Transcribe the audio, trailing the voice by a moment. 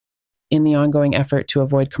In the ongoing effort to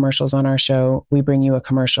avoid commercials on our show, we bring you a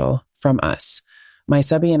commercial from us. My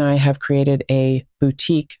subby and I have created a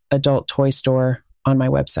boutique adult toy store on my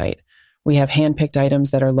website. We have handpicked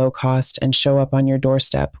items that are low cost and show up on your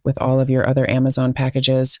doorstep with all of your other Amazon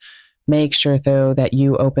packages. Make sure, though, that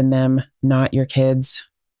you open them, not your kids.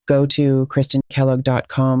 Go to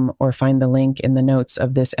kristenkellogg.com or find the link in the notes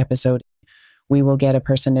of this episode. We will get a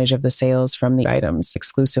percentage of the sales from the items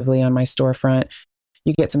exclusively on my storefront.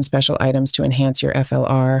 You get some special items to enhance your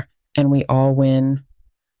FLR, and we all win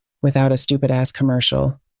without a stupid-ass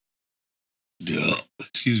commercial.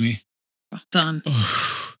 Excuse me. Well done.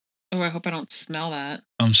 Oh, I hope I don't smell that.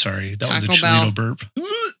 I'm sorry. That Taco was a Bell. Chorito burp.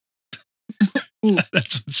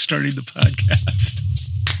 That's what's starting the podcast.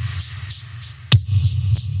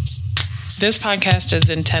 This podcast is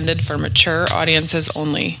intended for mature audiences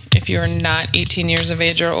only. If you are not 18 years of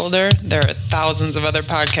age or older, there are thousands of other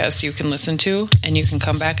podcasts you can listen to, and you can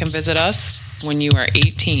come back and visit us when you are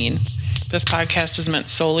 18. This podcast is meant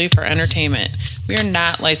solely for entertainment. We are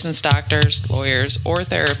not licensed doctors, lawyers, or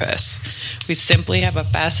therapists. We simply have a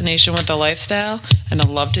fascination with the lifestyle and a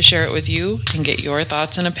love to share it with you and get your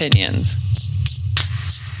thoughts and opinions.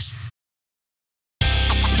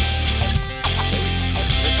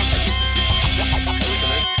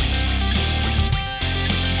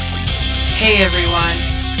 Hey everyone,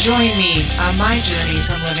 join me on my journey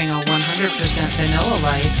from living a 100% vanilla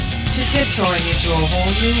life to tiptoeing into a whole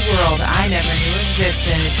new world I never knew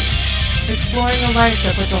existed. Exploring a life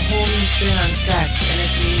that puts a whole new spin on sex and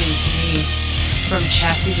its meaning to me. From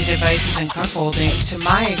chastity devices and cuckolding to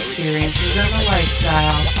my experiences in the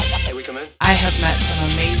lifestyle. I have met some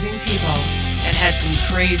amazing people and had some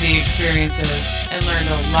crazy experiences and learned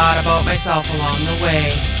a lot about myself along the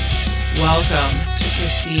way. Welcome to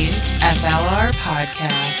Christine's FLR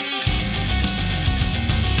podcast.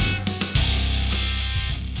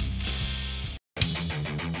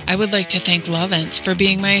 I would like to thank Lovense for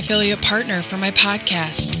being my affiliate partner for my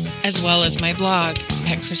podcast, as well as my blog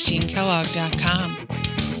at KristeneKellogg.com.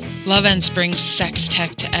 Lovense brings sex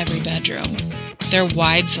tech to every bedroom. Their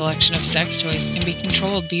wide selection of sex toys can be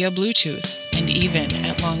controlled via Bluetooth and even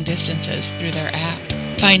at long distances through their app.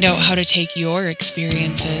 Find out how to take your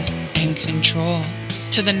experiences and control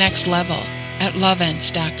to the next level at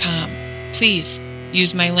lovense.com. Please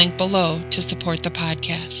use my link below to support the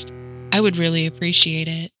podcast. I would really appreciate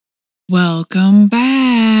it. Welcome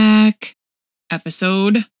back.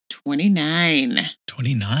 Episode 29.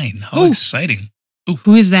 29. How exciting. Ooh.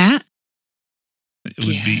 Who is that? It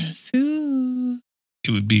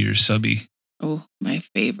would be your subby. Oh, my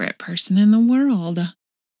favorite person in the world.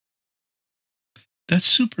 That's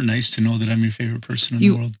super nice to know that I'm your favorite person in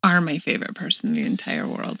the world. You are my favorite person in the entire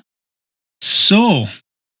world. So,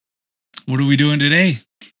 what are we doing today?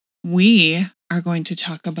 We are going to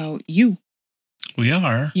talk about you. We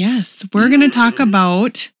are? Yes, we're going to talk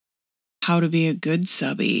about how to be a good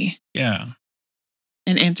subby. Yeah.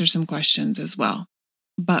 And answer some questions as well.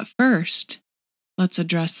 But first, let's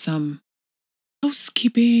address some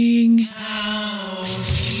housekeeping.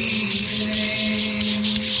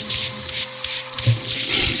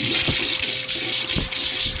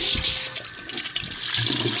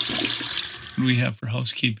 What do we have for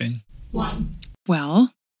housekeeping? 1.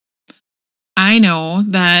 Well, I know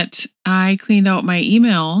that I cleaned out my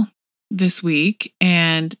email this week,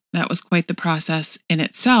 and that was quite the process in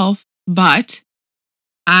itself. But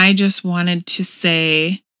I just wanted to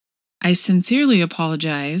say I sincerely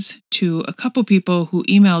apologize to a couple people who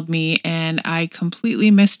emailed me, and I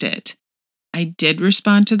completely missed it. I did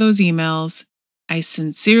respond to those emails. I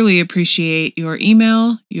sincerely appreciate your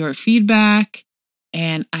email, your feedback.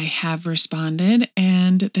 And I have responded,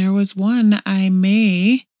 and there was one I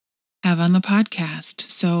may have on the podcast.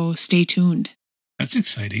 So stay tuned. That's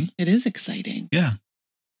exciting. It is exciting. Yeah.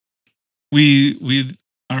 We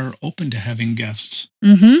are open to having guests.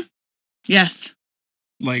 Mm-hmm. Yes.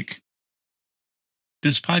 Like,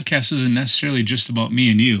 this podcast isn't necessarily just about me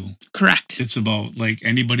and you. Correct. It's about, like,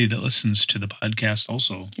 anybody that listens to the podcast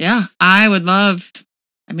also. Yeah. I would love...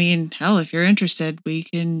 I mean, hell, if you're interested, we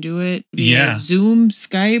can do it via Zoom,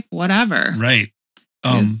 Skype, whatever. Right.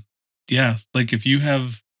 Yeah. Like if you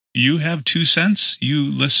have 2 cents, you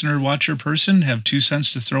listener, watcher person have 2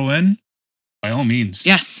 cents to throw in, by all means.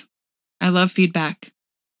 Yes. I love feedback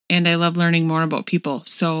and I love learning more about people.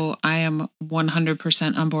 So I am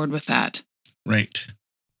 100% on board with that. Right.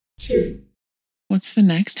 2. What's the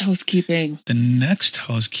next housekeeping? The next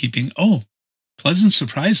housekeeping. Oh, pleasant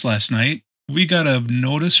surprise last night. We got a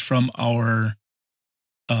notice from our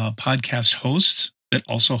podcast host that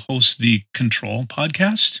also hosts the Control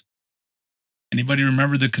podcast. Anybody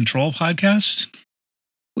remember the Control podcast?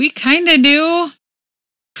 We kind of do.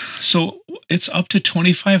 So it's up to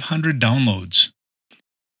 2,500 downloads.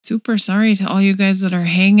 Super sorry to all you guys that are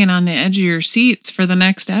hanging on the edge of your seats for the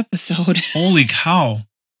next episode. Holy cow.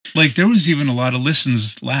 Like, there was even a lot of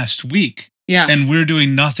listens last week. Yeah. And we're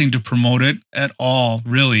doing nothing to promote it at all,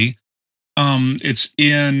 really. It's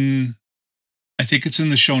in, I think it's in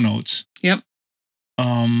the show notes. Yep.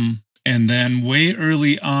 And then way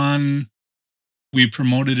early on, we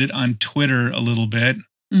promoted it on Twitter a little bit,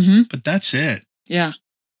 but that's it. Yeah.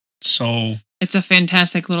 So it's a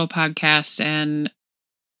fantastic little podcast, and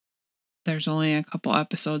there's only a couple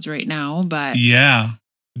episodes right now, but yeah,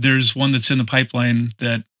 there's one that's in the pipeline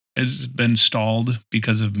that has been stalled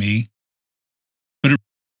because of me. But it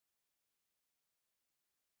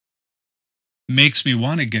makes me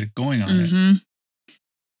want to get going on it.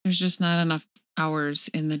 There's just not enough hours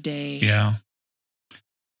in the day. Yeah.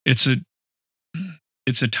 It's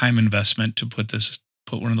a time investment to put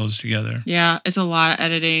one of those together. Yeah, it's a lot of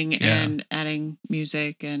editing and adding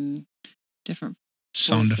music and different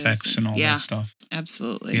sound effects and all that stuff.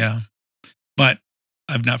 Absolutely. Yeah. But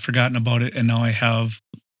I've not forgotten about it, and now I have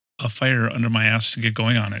a fire under my ass to get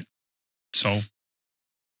going on it. So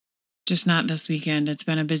just not this weekend. It's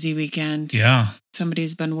been a busy weekend. Yeah.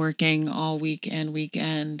 Somebody's been working all weekend.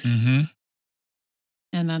 Mm-hmm.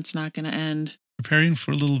 And that's not going to end. Preparing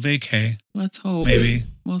for a little vacay. Let's hope. Maybe.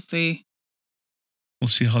 We'll see. We'll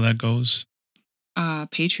see how that goes.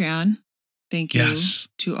 Patreon. Thank you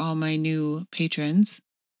to all my new patrons.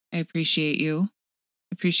 I appreciate you.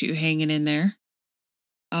 I appreciate you hanging in there.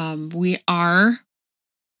 We are,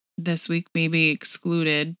 this week maybe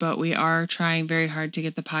excluded, but we are trying very hard to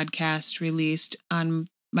get the podcast released on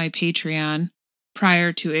my Patreon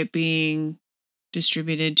prior to it being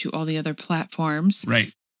distributed to all the other platforms.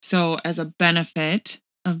 Right. So as a benefit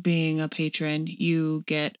of being a patron, you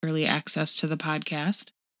get early access to the podcast.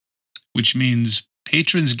 Which means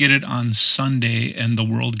patrons get it on Sunday and the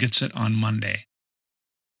world gets it on Monday.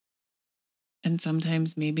 And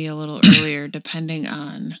sometimes maybe a little earlier, depending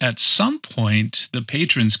on... At some point, the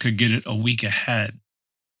patrons could get it a week ahead.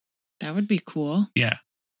 That would be cool. Yeah.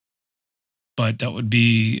 But that would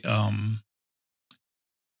be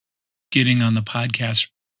getting on the podcast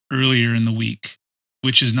earlier in the week,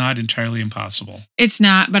 which is not entirely impossible. It's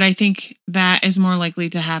not, but I think that is more likely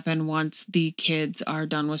to happen once the kids are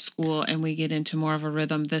done with school and we get into more of a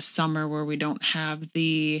rhythm this summer where we don't have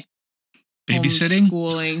the babysitting?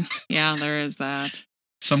 Homeschooling. Yeah, there is that.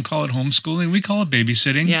 Some call it homeschooling. We call it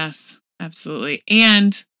babysitting. Yes, absolutely.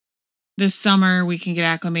 And this summer we can get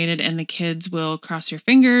acclimated and the kids will, cross your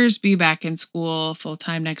fingers, be back in school full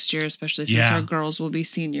time next year, especially since our girls will be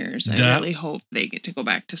seniors. I really hope they get to go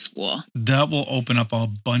back to school. That will open up a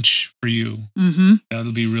bunch for you. Mm-hmm.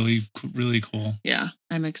 That'll be really, really cool. Yeah,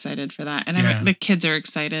 I'm excited for that. And the kids are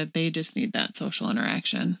excited. They just need that social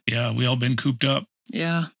interaction. Yeah, we all been cooped up.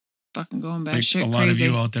 Yeah, fucking going back. Like shit a lot crazy.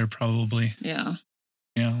 of you out there probably. Yeah.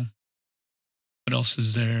 Yeah. What else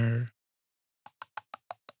is there?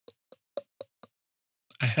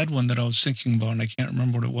 I had one that I was thinking about and I can't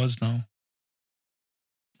remember what it was now.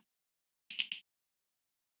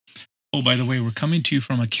 Oh, by the way, we're coming to you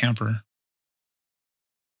from a camper.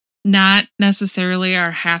 Not necessarily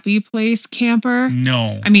our happy place camper.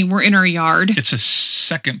 No. I mean, we're in our yard. It's a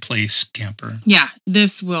second place camper. Yeah,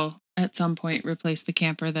 this will at some point replace the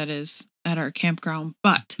camper that is at our campground.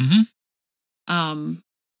 But, I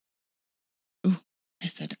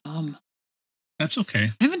said, That's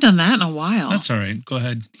okay. I haven't done that in a while. That's all right. Go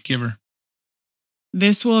ahead. Give her.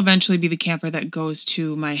 This will eventually be the camper that goes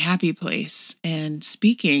to my happy place. And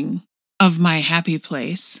speaking of my happy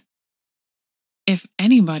place, if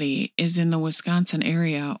anybody is in the Wisconsin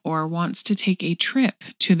area or wants to take a trip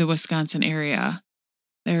to the Wisconsin area,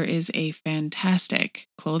 there is a fantastic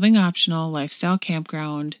clothing optional lifestyle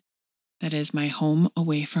campground that is my home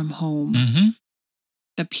away from home. Mm-hmm.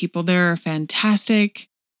 The people there are fantastic.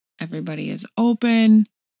 Everybody is open.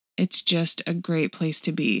 It's just a great place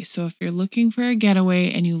to be. So if you're looking for a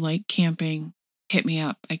getaway and you like camping, hit me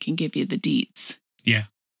up. I can give you the deets. Yeah.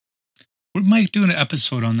 We might do an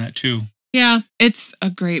episode on that too. Yeah, it's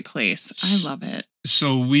a great place. I love it.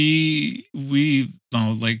 So we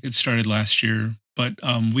it started last year, but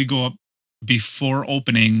we go up before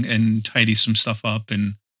opening and tidy some stuff up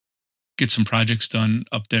and get some projects done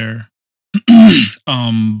up there.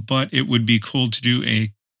 But it would be cool to do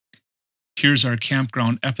a Here's Our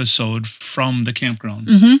Campground episode from the campground.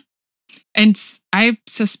 Mm-hmm. And I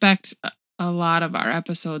suspect a lot of our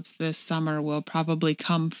episodes this summer will probably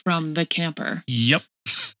come from the camper. Yep.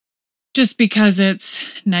 Just because it's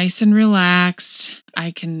nice and relaxed.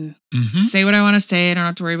 I can say what I want to say. I don't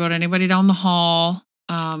have to worry about anybody down the hall.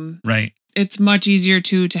 Right. It's much easier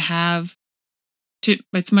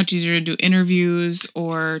it's much easier to do interviews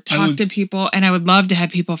or talk to people. And I would love to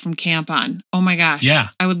have people from camp on. Oh my gosh. Yeah.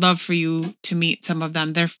 I would love for you to meet some of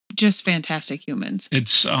them. They're just fantastic humans.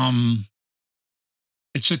 It's a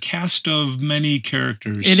cast of many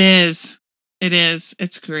characters. It is.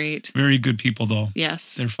 It's great. Very good people, though.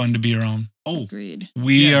 Yes. They're fun to be around. Oh, agreed.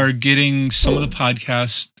 We are getting some of the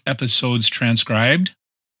podcast episodes transcribed.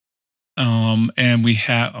 And we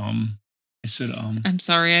have, I said, I'm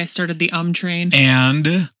sorry, I started the train.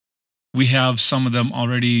 And we have some of them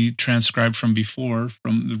already transcribed from before,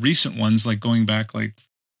 from the recent ones, like going back like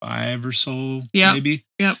 5 or so, maybe.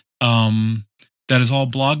 Yep. That is all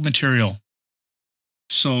blog material.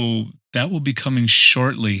 So that will be coming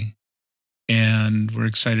shortly. And we're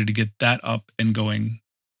excited to get that up and going.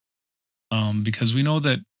 Because we know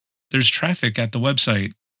that there's traffic at the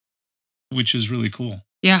website, which is really cool.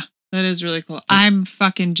 Yeah, that is really cool. I'm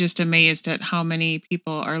fucking just amazed at how many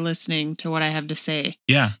people are listening to what I have to say.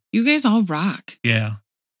 Yeah. You guys all rock. Yeah,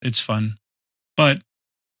 it's fun. But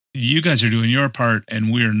you guys are doing your part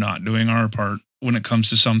and we're not doing our part when it comes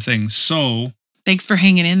to some things. So thanks for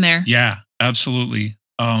hanging in there. Yeah, absolutely.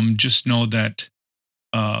 Just know that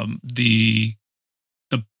the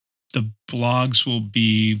blogs will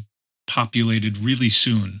be populated really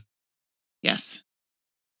soon. Yes.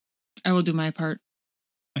 I will do my part.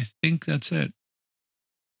 I think that's it.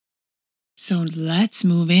 So let's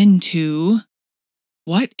move into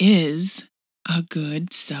what is a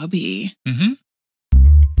good subby. Mm-hmm.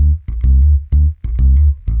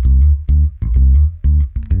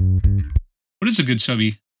 What is a good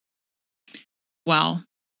subby? Well,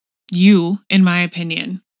 you, in my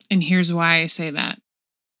opinion, and here's why I say that.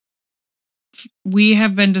 We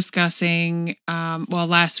have been discussing,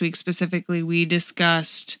 last week specifically, we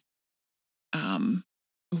discussed,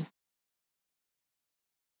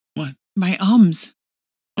 what? My ums.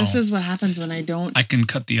 This is what happens when I don't. I can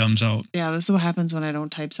cut the ums out. Yeah, this is what happens when I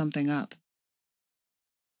don't type something up.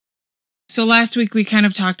 So last week we kind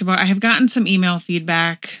of talked about, I have gotten some email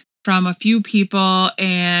feedback from a few people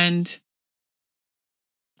and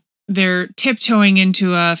they're tiptoeing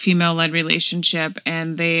into a female-led relationship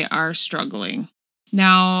and they are struggling.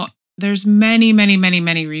 Now, there's many, many, many,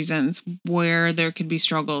 many reasons where there could be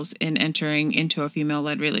struggles in entering into a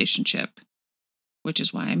female-led relationship, which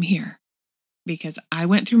is why I'm here. Because I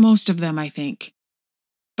went through most of them, I think.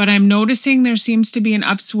 But I'm noticing there seems to be an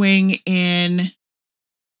upswing in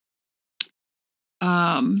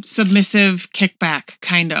submissive kickback,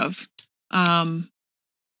 kind of.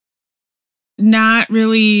 Not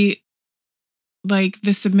really like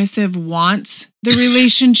the submissive wants the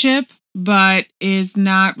relationship, but is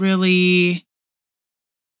not really,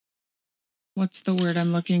 what's the word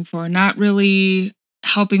I'm looking for? Not really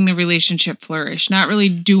helping the relationship flourish, not really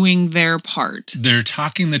doing their part. They're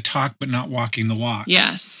talking the talk, but not walking the walk.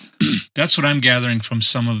 Yes. That's what I'm gathering from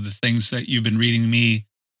some of the things that you've been reading me,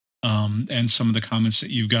 and some of the comments that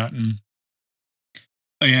you've gotten.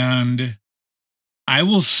 And I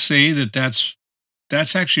will say that that's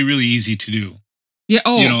actually really easy to do. Yeah.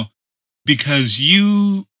 Oh, you know, because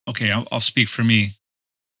I'll speak for me,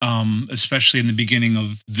 especially in the beginning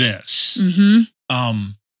of this.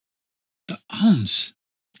 Mm-hmm. The ums.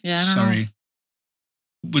 Yeah. Sorry.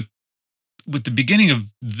 With the beginning of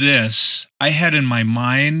this, I had in my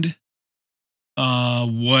mind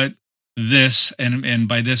what this, and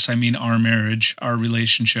by this I mean our marriage, our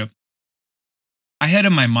relationship. I had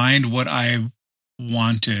in my mind what I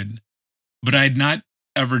wanted, but I'd not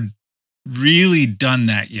ever really done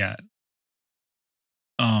that yet.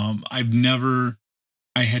 I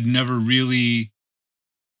had never really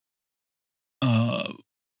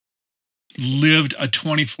lived a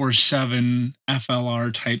 24/7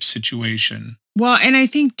 FLR type situation. Well, and I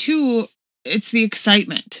think too, it's the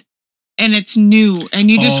excitement and it's new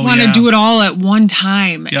and you just want to do it all at one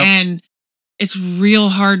time. Yep. And it's real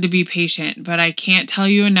hard to be patient, but I can't tell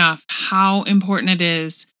you enough how important it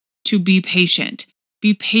is to be patient.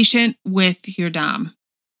 Be patient with your dom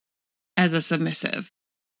as a submissive.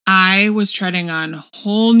 I was treading on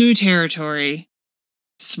whole new territory,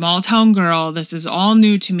 small town girl. This is all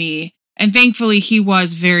new to me. And thankfully, he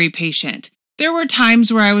was very patient. There were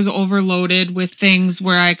times where I was overloaded with things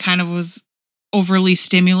where I kind of was overly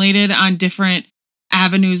stimulated on different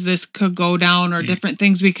avenues this could go down or different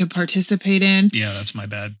things we could participate in. Yeah, that's my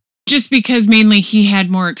bad. Just because mainly he had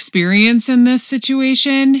more experience in this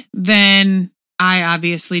situation than I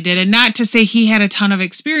obviously did. And not to say he had a ton of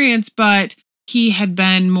experience, but he had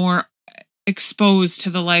been more exposed to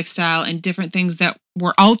the lifestyle and different things that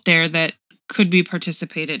were out there that could be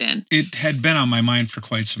participated in. It had been on my mind for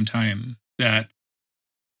quite some time that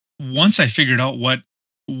once I figured out what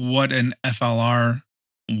an FLR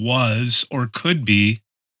was or could be,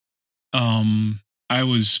 I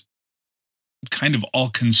was kind of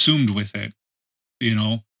all consumed with it, you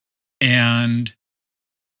know. And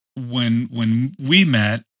when we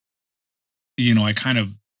met, you know, I kind of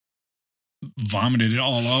vomited it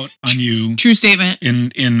all out on you. True statement.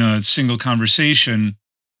 In a single conversation.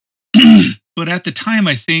 But at the time,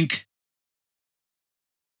 I think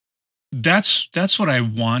that's what I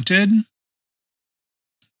wanted.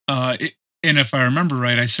 And if I remember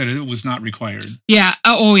right, I said it was not required. Yeah.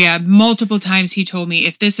 Oh, yeah. Multiple times he told me,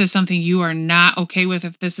 if this is something you are not okay with,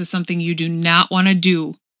 if this is something you do not want to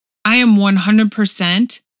do, I am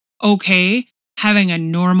 100% okay having a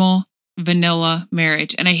normal vanilla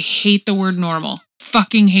marriage. And I hate the word normal.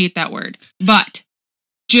 Fucking hate that word. But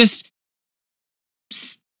just,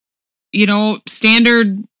 you know,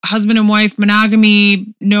 standard husband and wife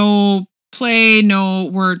monogamy, no play, no,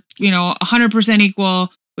 we're, you know, 100% equal.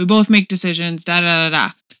 We both make decisions, da da da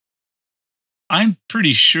da. I'm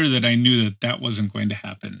pretty sure that I knew that wasn't going to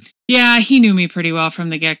happen. Yeah, he knew me pretty well from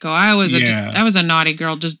the get-go. I was a naughty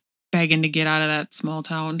girl just begging to get out of that small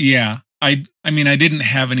town. Yeah. I mean, I didn't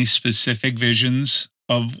have any specific visions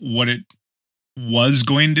of what it was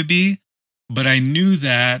going to be, but I knew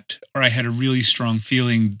that, or I had a really strong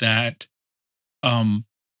feeling that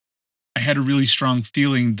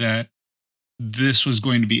this was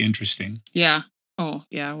going to be interesting. Yeah. Oh,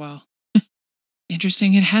 yeah, well.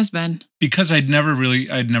 Interesting it has been. Because I'd never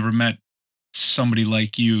met somebody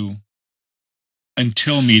like you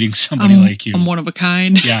until meeting somebody like you. I'm one of a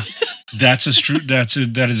kind. Yeah. That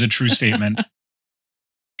is a true statement.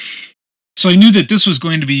 So I knew that this was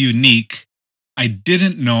going to be unique. I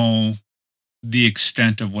didn't know the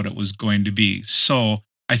extent of what it was going to be. So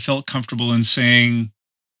I felt comfortable in saying,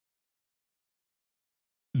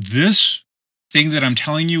 this thing that I'm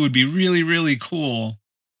telling you would be really, really cool,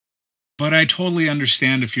 but I totally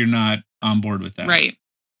understand if you're not on board with that. Right.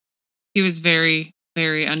 He was very,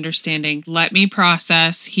 very understanding. Let me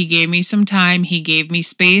process. He gave me some time. He gave me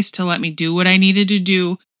space to let me do what I needed to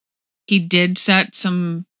do. He did set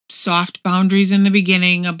some soft boundaries in the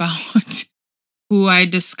beginning about who I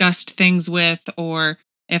discussed things with, or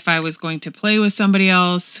if I was going to play with somebody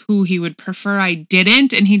else, who he would prefer I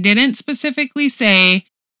didn't. And he didn't specifically say,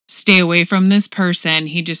 stay away from this person.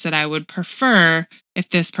 He just said, I would prefer if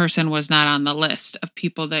this person was not on the list of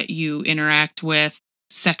people that you interact with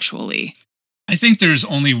sexually. I think there's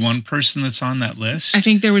only one person that's on that list. I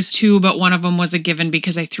think there was two, but one of them was a given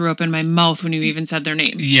because I threw up in my mouth when you even said their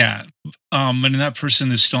name. Yeah. And that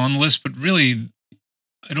person is still on the list, but really,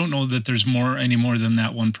 I don't know that there's any more than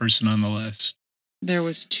that one person on the list. There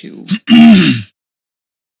was two.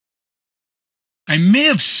 I may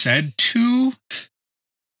have said two.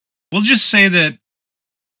 We'll just say that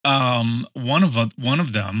one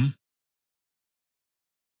of them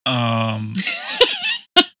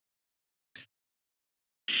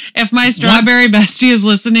if my strawberry bestie is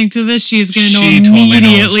listening to this, she's going to know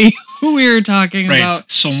immediately totally who we were talking about.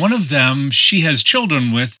 So one of them she has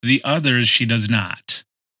children with, the others she does not.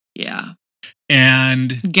 Yeah.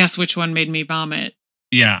 And guess which one made me vomit?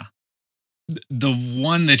 Yeah. The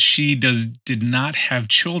one that she did not have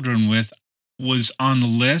children with was on the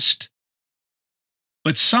list,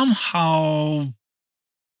 but somehow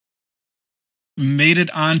made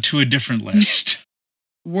it onto a different list.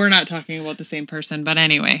 We're not talking about the same person, but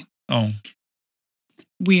anyway. Oh.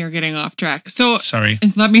 We are getting off track. So, sorry.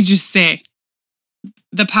 Let me just say,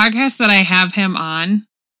 the podcast that I have him on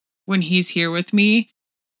when he's here with me,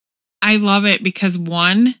 I love it because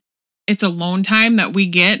one, it's alone time that we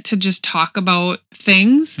get to just talk about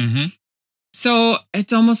things. Mm-hmm. So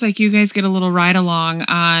it's almost like you guys get a little ride along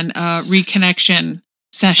on a reconnection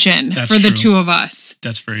session for the two of us.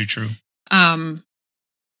 That's very true. And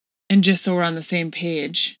just so we're on the same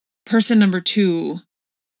page, person number 2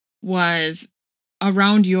 was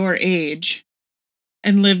around your age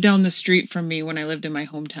and lived down the street from me when I lived in my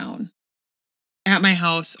hometown. At my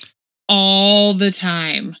house all the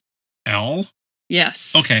time. L?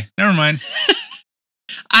 Yes. Okay, never mind.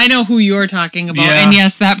 I know who you're talking about. Yeah. And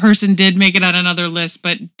yes, that person did make it on another list,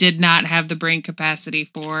 but did not have the brain capacity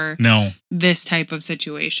for this type of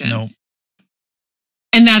situation. No.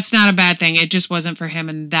 And that's not a bad thing. It just wasn't for him,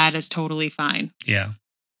 and that is totally fine. Yeah.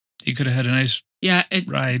 He could have had a nice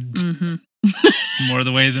ride. Mm-hmm. More of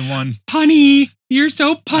the way than one. Punny. You're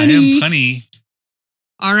so punny. I am punny.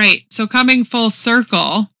 All right. So coming full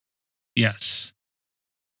circle. Yes.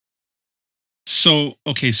 So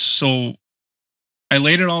I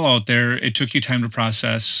laid it all out there. It took you time to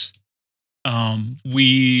process.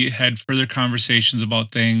 We had further conversations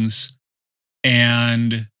about things,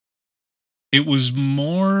 and it was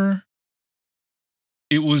more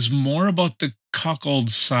about the cuckold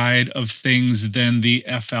side of things than the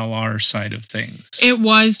FLR side of things. It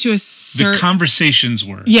was to a the conversations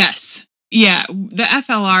were. Yes. Yeah. The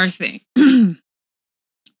FLR thing.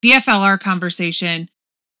 The FLR conversation,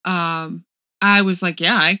 I was like,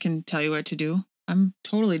 yeah, I can tell you what to do. I'm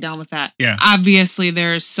totally down with that. Yeah. Obviously,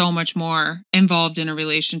 there is so much more involved in a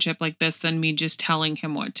relationship like this than me just telling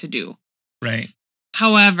him what to do. Right.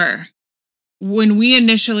 However, when we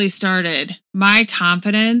initially started, my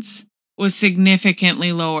confidence was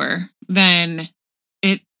significantly lower than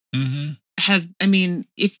it has. I mean,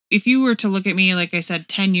 if you were to look at me, like I said,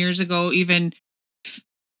 10 years ago, even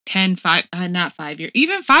 5 years,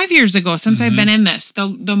 even 5 years ago, since I've been in this,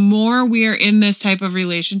 the more we are in this type of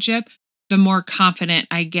relationship, the more confident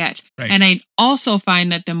I get. Right. And I also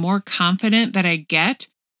find that the more confident that I get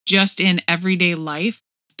just in everyday life,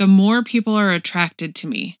 the more people are attracted to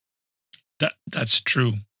me. That's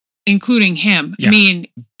true. Including him. Yeah, I mean,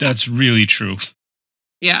 that's really true.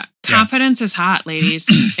 Yeah. Confidence is hot, ladies.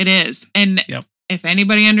 It is. And if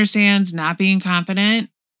anybody understands not being confident,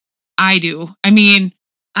 I do. I mean,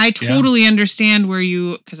 I totally understand where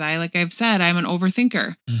because like I've said, I'm an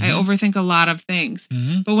overthinker. I overthink a lot of things.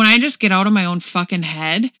 But when I just get out of my own fucking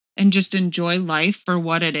head and just enjoy life for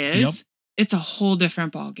what it is, it's a whole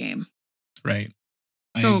different ballgame. Right.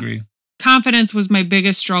 I agree. Confidence was my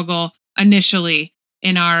biggest struggle initially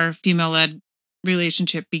in our female-led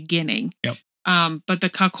relationship beginning. Yep. But the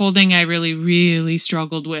cuckolding I really, really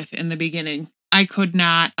struggled with in the beginning. I could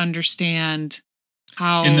not understand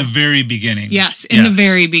how... In the very beginning. Yes, in the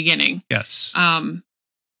very beginning. Yes.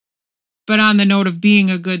 But on the note of being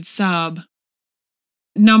a good sub,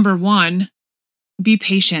 number 1, be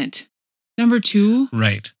patient. Number 2,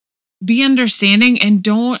 be understanding and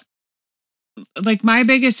don't... Like, my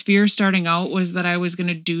biggest fear starting out was that I was going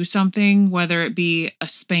to do something, whether it be a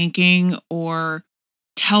spanking or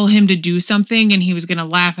tell him to do something, and he was going to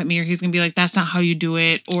laugh at me, or he's going to be like, that's not how you do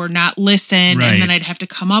it, or not listen, and then I'd have to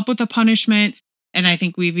come up with a punishment. And I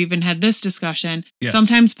think we've even had this discussion. Yes.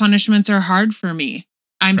 Sometimes punishments are hard for me.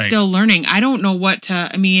 I'm still learning. I don't know what to...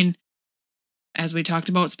 I mean, as we talked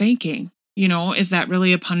about spanking, is that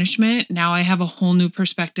really a punishment? Now I have a whole new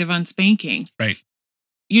perspective on spanking. Right.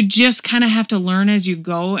 You just kind of have to learn as you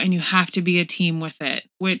go, and you have to be a team with it,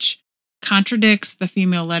 which contradicts the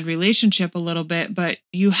female-led relationship a little bit, but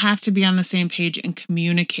you have to be on the same page and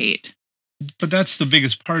communicate. But that's the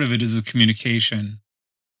biggest part of it, is the communication.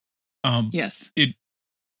 Yes. It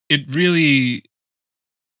really,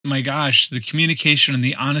 my gosh, the communication and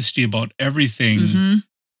the honesty about everything.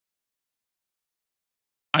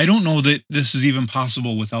 I don't know that this is even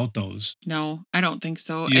possible without those. No, I don't think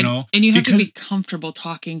so. And you have to be comfortable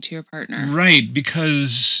talking to your partner. Right,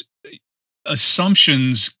 because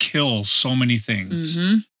assumptions kill so many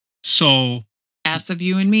things. So... Ask of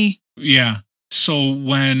you and me. Yeah. So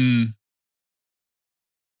when...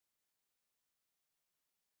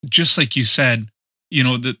 Just like you said,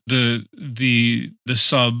 the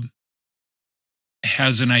sub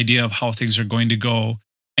has an idea of how things are going to go,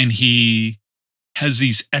 and he has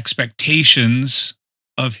these expectations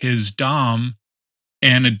of his dom,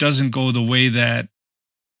 and it doesn't go the way that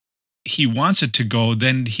he wants it to go,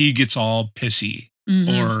 then he gets all pissy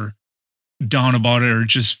or down about it, or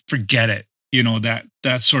just forget it,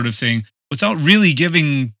 that sort of thing, without really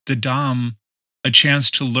giving the dom a chance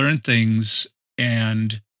to learn things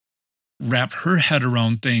and wrap her head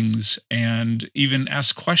around things and even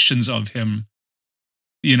ask questions of him,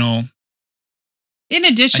 In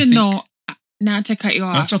addition, though, not to cut you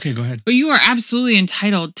off. That's okay, go ahead. But you are absolutely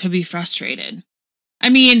entitled to be frustrated. I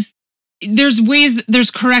mean, there's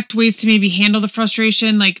correct ways to maybe handle the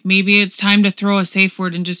frustration. Like, maybe it's time to throw a safe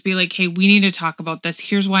word and just be like, hey, we need to talk about this.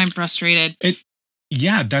 Here's why I'm frustrated.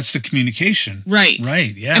 That's the communication. Right.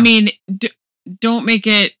 Right, yeah. I mean, don't make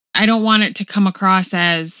it... I don't want it to come across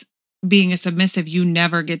as being a submissive. You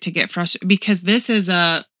never get to get frustrated, because this is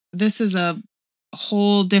a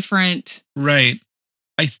whole different... Right.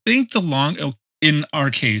 I think in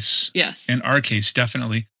our case,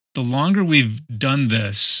 definitely, the longer we've done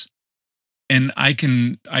this, and I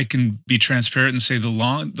can be transparent and say the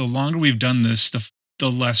longer we've done this,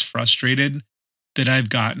 the less frustrated that I've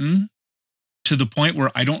gotten, to the point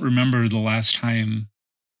where I don't remember the last time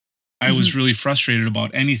I was really frustrated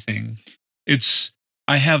about anything.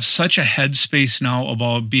 I have such a headspace now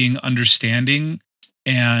about being understanding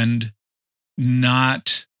and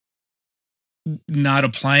not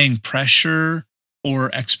applying pressure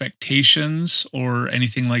or expectations or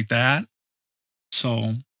anything like that.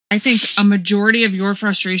 So I think a majority of your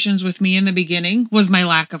frustrations with me in the beginning was my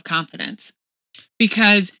lack of confidence,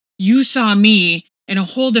 because you saw me in a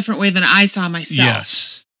whole different way than I saw myself.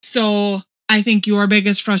 Yes. So I think your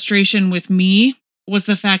biggest frustration with me was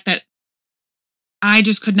the fact that I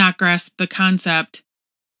just could not grasp the concept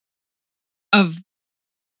of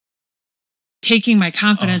taking my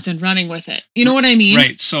confidence and running with it. You know what I mean?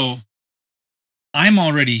 Right. So I'm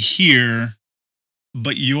already here,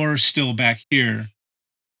 but you're still back here.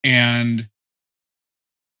 And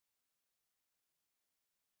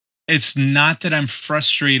it's not that I'm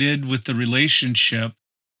frustrated with the relationship.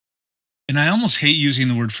 And I almost hate using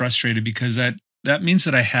the word frustrated because that means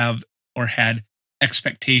that I have or had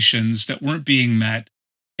expectations that weren't being met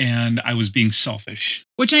and I was being selfish.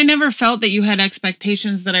 Which I never felt that you had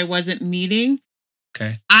expectations that I wasn't meeting.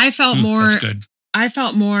 Okay. I felt more That's good. I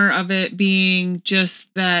felt more of it being just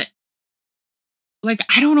that, like,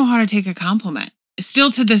 I don't know how to take a compliment.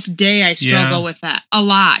 Still to this day, I struggle with that a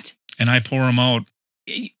lot. And I pour them out.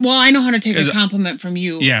 Well, I know how to take a compliment from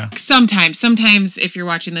you. Yeah. Sometimes if you're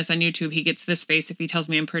watching this on YouTube, he gets this face if he tells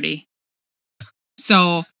me I'm pretty.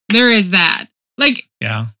 So there is that. Like,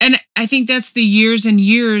 yeah. And I think that's the years and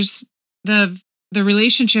years, the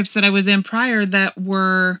relationships that I was in prior that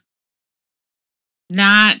were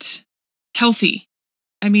not healthy.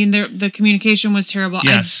 I mean, the communication was terrible.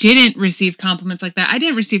 Yes. I didn't receive compliments like that. I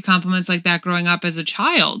didn't receive compliments like that growing up as a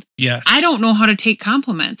child. Yes. I don't know how to take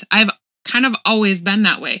compliments. I've kind of always been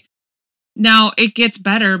that way. Now it gets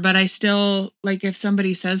better, but I still, like, if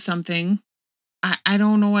somebody says something, I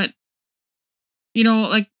don't know what,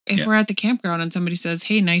 like if we're at the campground and somebody says,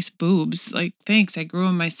 "Hey, nice boobs," like, thanks, I grew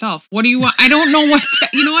them myself. What do you want? I don't know what,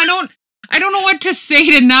 I don't know what to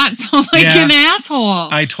say to not sound like an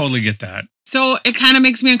asshole. I totally get that. So it kind of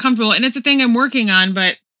makes me uncomfortable. And it's a thing I'm working on,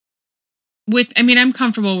 but I'm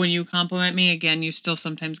comfortable when you compliment me. Again, you still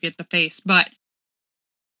sometimes get the face. But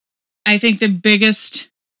I think the biggest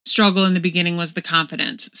struggle in the beginning was the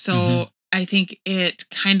confidence. So I think it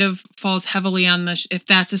kind of falls heavily on if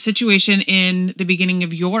that's a situation in the beginning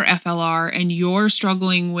of your FLR and you're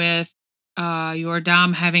struggling with your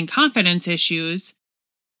dom having confidence issues,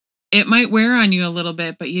 it might wear on you a little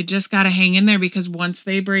bit, but you just got to hang in there because once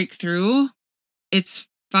they break through, it's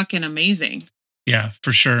fucking amazing. Yeah,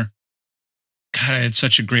 for sure. God, I had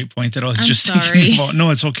such a great point that I was sorry. thinking about. No,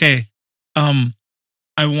 it's okay.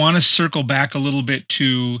 I want to circle back a little bit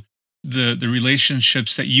to the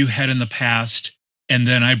relationships that you had in the past, and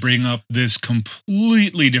then I bring up this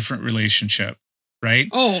completely different relationship, right?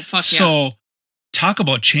 Oh, fuck yeah. So talk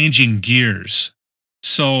about changing gears.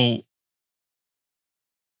 So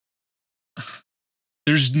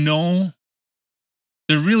there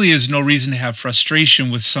really is no reason to have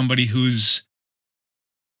frustration with somebody who's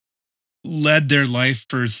led their life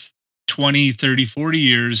for 20, 30, 40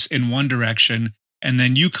 years in one direction. And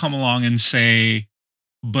then you come along and say,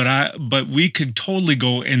 but we could totally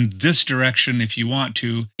go in this direction if you want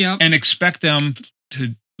to, and expect them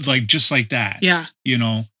to just like that. Yeah.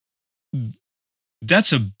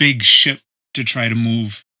 That's a big ship to try to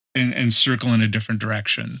move and circle in a different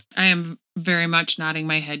direction. I am very much nodding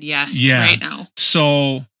my head yes right now.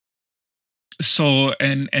 So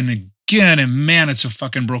and again, and man, it's a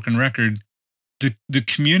fucking broken record. The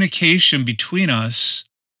communication between us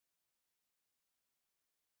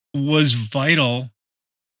was vital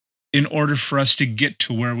in order for us to get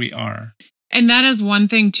to where we are. And that is one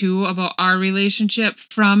thing too about our relationship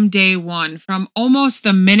from day one, from almost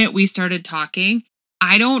the minute we started talking.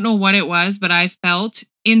 I don't know what it was, but I felt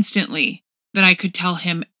instantly that I could tell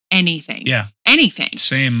him anything. Yeah. Anything.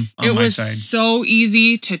 Same on my side. It was so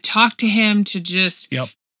easy to talk to him, to just... Yep.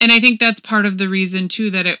 And I think that's part of the reason too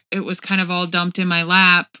that it was kind of all dumped in my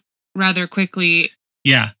lap rather quickly.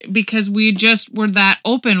 Yeah. Because we just were that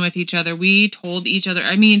open with each other. We told each other,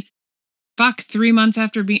 3 months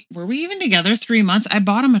after were we even together 3 months? I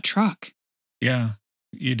bought him a truck. Yeah,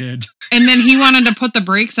 you did. And then he wanted to put the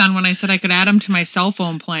brakes on when I said I could add him to my cell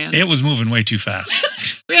phone plan. It was moving way too fast.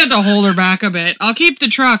 We had to hold her back a bit. I'll keep the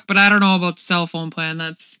truck, but I don't know about the cell phone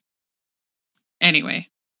plan. Anyway.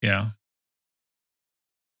 Yeah.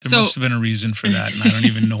 There must have been a reason for that, and I don't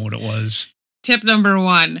even know what it was. Tip number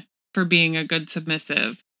 1 for being a good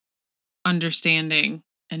submissive: understanding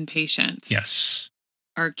and patience. Yes.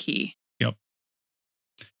 Are key. Yep.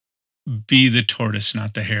 Be the tortoise,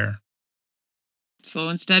 not the hare. Slow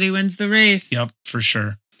and steady wins the race. Yep, for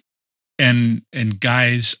sure. And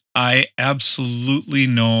guys, I absolutely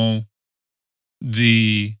know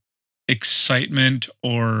the excitement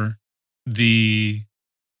or the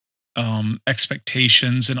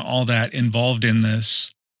expectations and all that involved in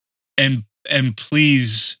this. And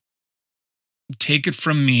please take it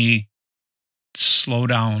from me, slow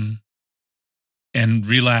down and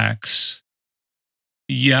relax.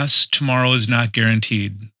 yes, tomorrow is not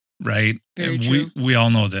guaranteed, right? Very And true. we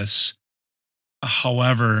all know this.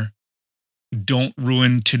 However, don't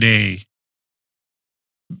ruin today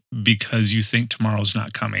because you think tomorrow's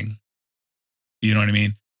not coming. You know what I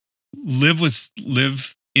mean? Live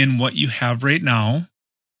in what you have right now,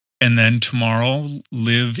 and then tomorrow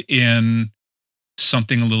live in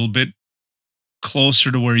something a little bit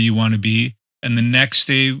closer to where you want to be, and the next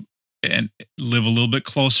day and live a little bit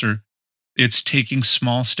closer. It's taking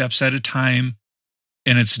small steps at a time,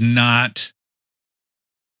 and it's not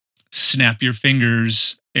snap your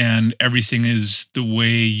fingers and everything is the way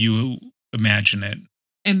you imagine it.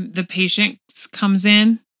 And the patience comes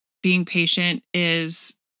in. Being patient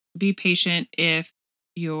is be patient if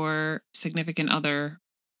your significant other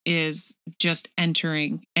is just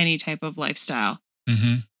entering any type of lifestyle.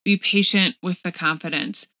 Mm-hmm. Be patient with the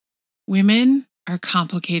confidence. Women are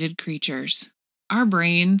complicated creatures. Our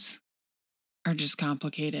brains are just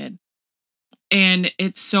complicated. And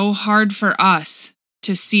it's so hard for us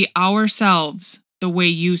to see ourselves the way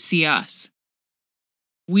you see us.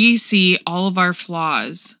 We see all of our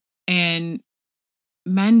flaws, and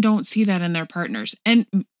men don't see that in their partners. And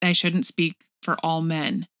I shouldn't speak for all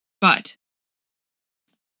men, but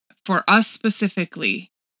for us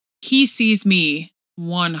specifically, he sees me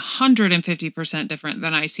 150% different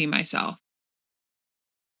than I see myself.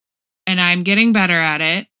 And I'm getting better at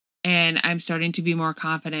it, and I'm starting to be more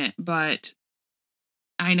confident, but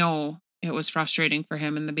I know it was frustrating for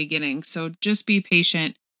him in the beginning. So just be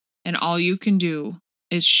patient, and all you can do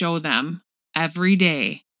is show them every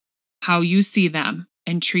day how you see them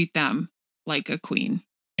and treat them like a queen.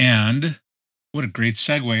 And what a great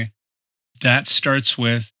segue. That starts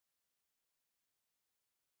with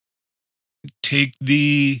take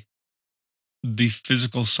the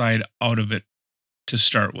physical side out of it to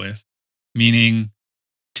start with, meaning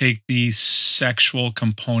take the sexual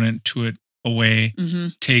component to it away,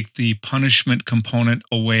 take the punishment component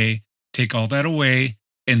away, take all that away,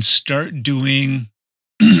 and start doing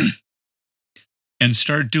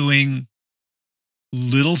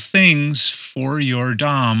little things for your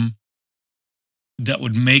dom that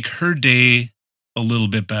would make her day a little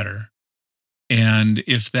bit better. And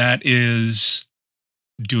if that is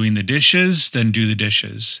doing the dishes, then do the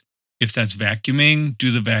dishes. If that's vacuuming,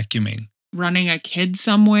 do the vacuuming. Running a kid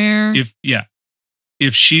somewhere.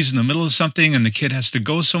 If she's in the middle of something and the kid has to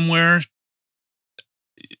go somewhere,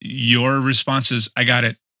 your response is, I got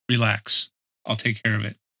it. Relax. I'll take care of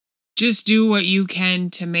it. Just do what you can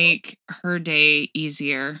to make her day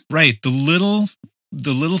easier. Right. The little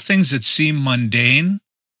things that seem mundane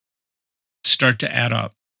start to add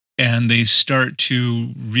up, and they start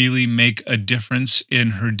to really make a difference in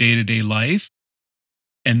her day-to-day life.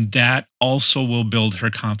 And that also will build her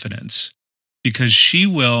confidence, because she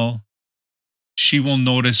will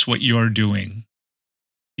notice what you're doing.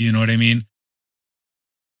 You know what I mean?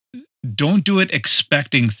 Don't do it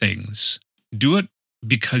expecting things. Do it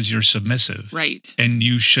because you're submissive. Right. And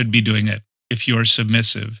you should be doing it if you're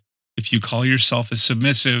submissive. If you call yourself a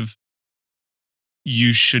submissive,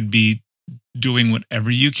 you should be doing whatever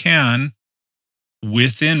you can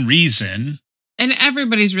within reason. And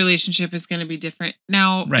everybody's relationship is going to be different.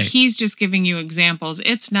 Now, He's just giving you examples.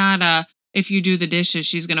 It's not if you do the dishes,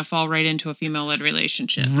 she's going to fall right into a female-led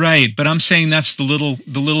relationship. Right, but I'm saying that's the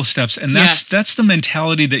little steps, and that's the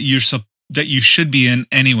mentality that you should be in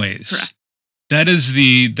anyways. Correct. That's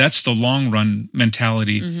the long run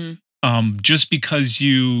mentality. Mm-hmm. Just because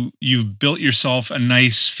you've built yourself a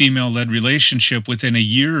nice female-led relationship within a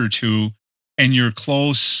year or two, and you're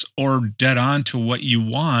close or dead on to what you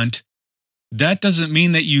want, that doesn't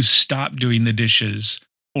mean that you stop doing the dishes,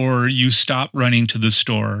 or you stop running to the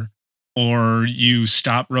store, or you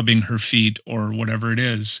stop rubbing her feet, or whatever it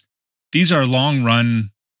is. These are long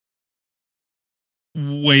run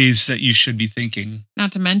ways that you should be thinking.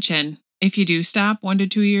 Not to mention, if you do stop 1 to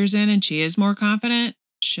 2 years in and she is more confident,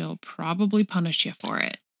 she'll probably punish you for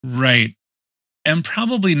it. Right. And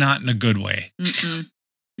probably not in a good way. Mm-mm.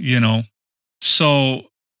 You know? So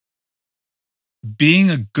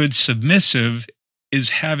being a good submissive is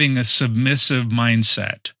having a submissive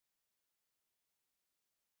mindset.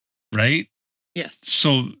 Right? Yes.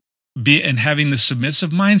 So having the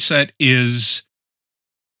submissive mindset is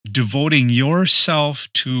devoting yourself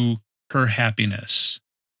to her happiness.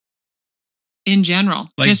 In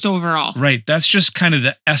general, just overall. Right. That's just kind of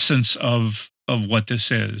the essence of what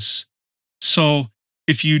this is. So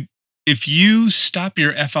if you stop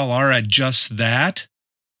your FLR at just that,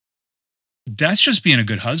 that's just being a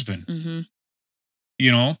good husband. Mm-hmm.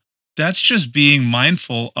 You know, that's just being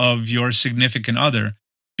mindful of your significant other,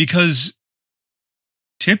 because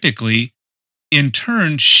typically in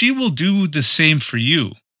turn, she will do the same for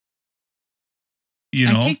you.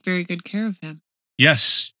 You know? I take very good care of him.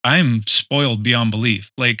 Yes, I'm spoiled beyond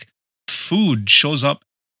belief. Like, food shows up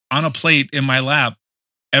on a plate in my lap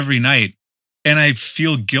every night, and I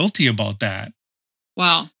feel guilty about that.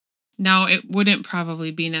 Well, now it wouldn't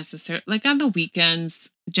probably be necessary. Like on the weekends,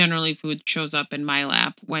 generally food shows up in my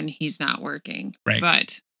lap when he's not working.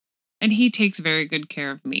 Right. And he takes very good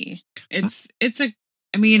care of me. It's a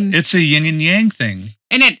yin and yang thing.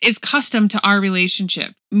 And it is custom to our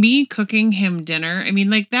relationship. Me cooking him dinner,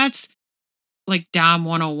 that's like Dom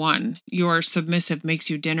 101. Your submissive makes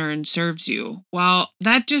you dinner and serves you. Well,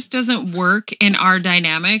 that just doesn't work in our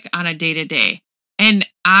dynamic on a day-to-day. And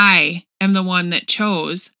I am the one that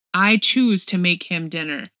I choose to make him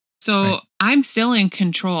dinner. So Right. I'm still in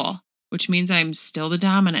control, which means I'm still the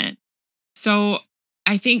dominant. So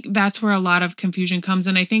I think that's where a lot of confusion comes.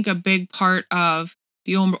 And I think a big part of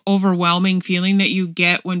the overwhelming feeling that you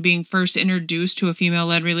get when being first introduced to a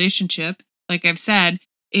female-led relationship, like I've said,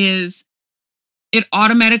 is it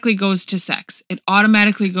automatically goes to sex. It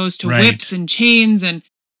automatically goes to Right. whips and chains and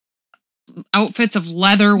outfits of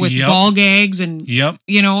leather with Yep. ball gags and,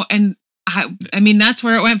 and that's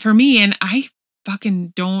where it went for me. And I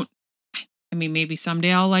fucking don't, maybe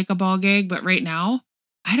someday I'll like a ball gag, but right now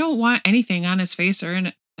I don't want anything on his face or in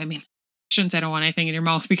it. I shouldn't say I don't want anything in your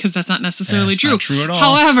mouth because that's not necessarily true. Not true at all.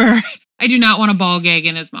 However, I do not want a ball gag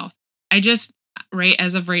in his mouth. I just,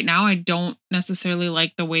 as of right now, I don't necessarily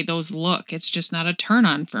like the way those look. It's just not a turn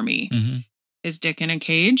on for me. Mm-hmm. His dick in a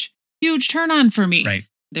cage, huge turn on for me. Right.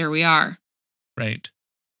 There we are. Right.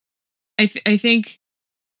 I think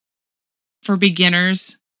for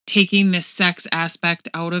beginners, taking the sex aspect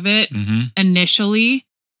out of it Mm-hmm. initially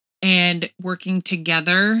and working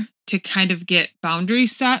together to kind of get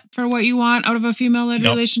boundaries set for what you want out of a female-led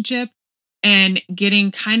relationship and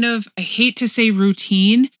getting kind of, I hate to say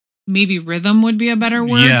routine, maybe rhythm would be a better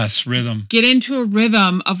word. Yes, rhythm. Get into a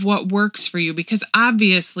rhythm of what works for you because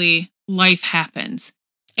obviously life happens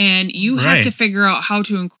and you have to figure out how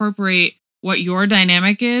to incorporate what your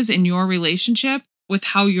dynamic is in your relationship with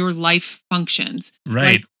how your life functions. Right.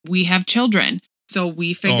 Like we have children, so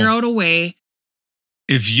we figure out a way.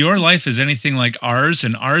 If your life is anything like ours,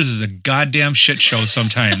 and ours is a goddamn shit show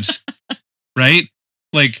sometimes, right?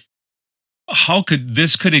 Like, how could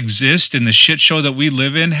this exist in the shit show that we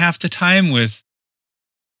live in half the time with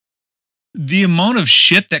the amount of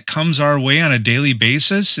shit that comes our way on a daily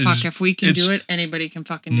basis? Fuck, if we can do it, anybody can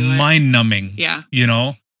fucking do it. Mind-numbing. Yeah.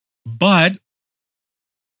 But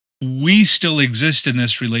we still exist in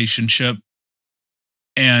this relationship,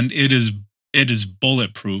 and it is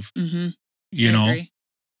bulletproof. Mm-hmm. I agree.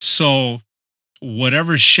 So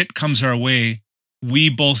whatever shit comes our way, we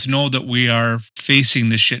both know that we are facing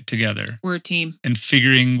the shit together. We're a team. And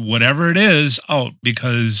figuring whatever it is out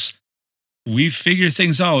because we figure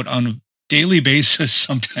things out on a daily basis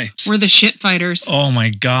sometimes. We're the shit fighters. Oh my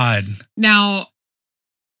God. Now.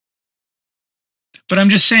 But I'm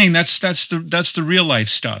just saying that's the real life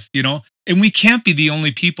stuff, And we can't be the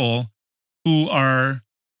only people who are.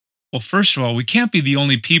 Well, first of all, we can't be the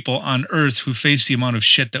only people on Earth who face the amount of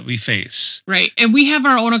shit that we face. Right. And we have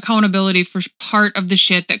our own accountability for part of the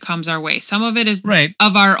shit that comes our way. Some of it is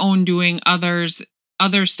of our own doing.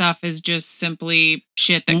 Other stuff is just simply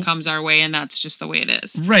shit that comes our way, and that's just the way it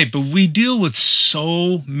is. Right. But we deal with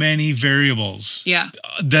so many variables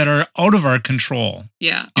that are out of our control.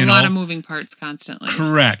 Yeah. A lot of moving parts constantly.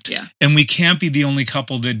 Correct. Yeah. And we can't be the only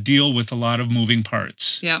couple that deal with a lot of moving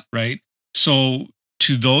parts. Yeah. Right. So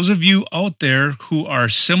to those of you out there who are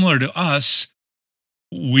similar to us,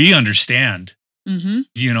 we understand,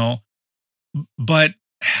 but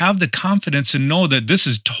have the confidence and know that this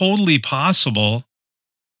is totally possible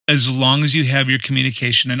as long as you have your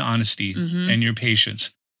communication and honesty and your patience.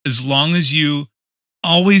 As long as you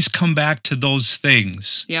always come back to those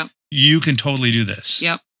things, you can totally do this.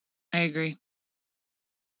 Yep, I agree.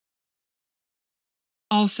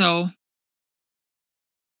 Also,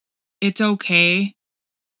 it's okay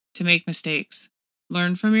to make mistakes.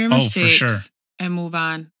 Learn from your mistakes and move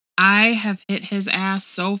on. I have hit his ass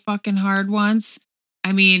so fucking hard once.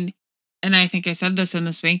 And I think I said this in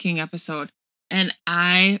the spanking episode, and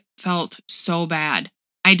I felt so bad.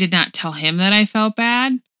 I did not tell him that I felt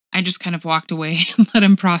bad. I just kind of walked away and let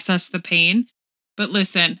him process the pain. But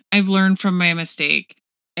listen, I've learned from my mistake.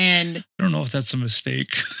 And I don't know if that's a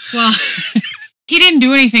mistake. Well, he didn't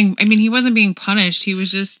do anything. He wasn't being punished. He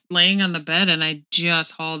was just laying on the bed, and I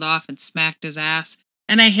just hauled off and smacked his ass.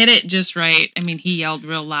 And I hit it just right. He yelled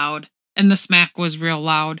real loud, and the smack was real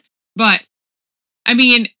loud. But,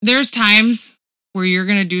 there's times where you're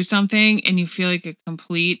going to do something, and you feel like a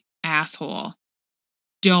complete asshole.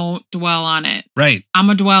 don't dwell on it. Right. I'm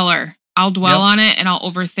a dweller. I'll dwell on it and I'll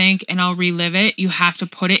overthink and I'll relive it. You have to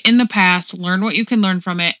put it in the past, learn what you can learn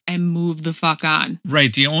from it, and move the fuck on.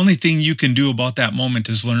 Right. The only thing you can do about that moment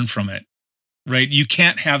is learn from it. Right. You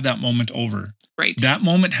can't have that moment over. Right. That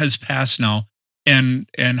moment has passed now. And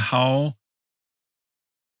how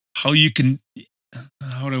you can,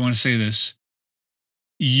 how do I want to say this?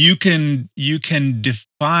 You can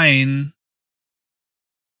define,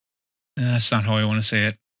 that's not how I want to say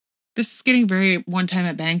it. This is getting very one time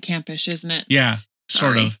at band campish, isn't it? Yeah,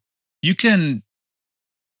 sort of. You can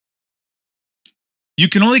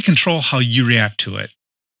only control how you react to it.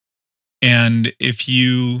 And if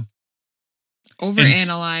you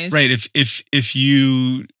overanalyze. Right.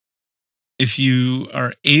 If you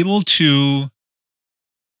are able to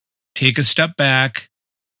take a step back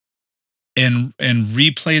and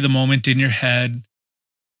replay the moment in your head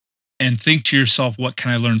and think to yourself, what can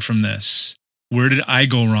I learn from this? Where did I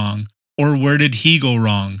go wrong? Or where did he go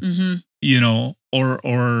wrong? Mm-hmm. You know,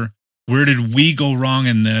 or where did we go wrong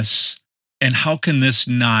in this? And how can this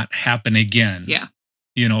not happen again? Yeah.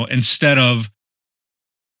 You know, instead of,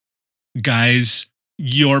 guys,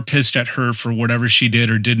 you're pissed at her for whatever she did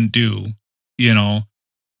or didn't do. You know,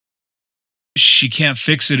 she can't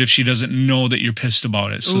fix it if she doesn't know that you're pissed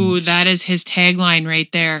about it. So, ooh, that is his tagline right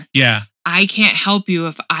there. Yeah. I can't help you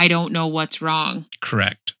if I don't know what's wrong.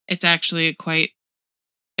 Correct. It's actually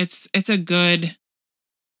it's a good,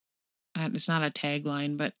 it's not a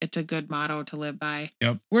tagline, but it's a good motto to live by.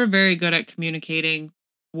 Yep. We're very good at communicating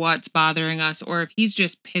what's bothering us, or if he's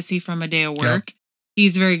just pissy from a day of work,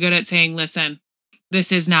 he's very good at saying, listen,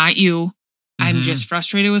 this is not you. Mm-hmm. I'm just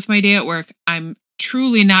frustrated with my day at work. I'm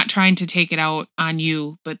truly not trying to take it out on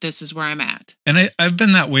you, but this is where I'm at. And I've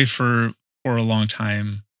been that way for a long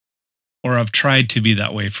time. Or I've tried to be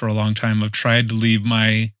that way for a long time. I've tried to leave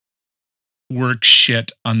my work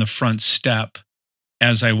shit on the front step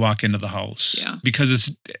as I walk into the house. Yeah. Because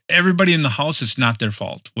it's everybody in the house, it's not their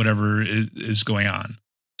fault, whatever is going on.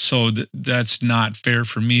 So that's not fair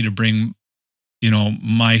for me to bring, you know,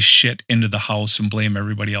 my shit into the house and blame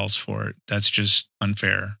everybody else for it. That's just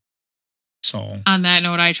unfair. So on that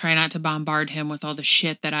note, I try not to bombard him with all the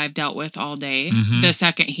shit that I've dealt with all day the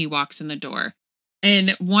second he walks in the door.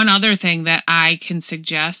 And one other thing that I can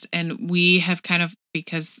suggest, and we have kind of,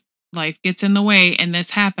 because life gets in the way and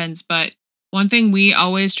this happens, but one thing we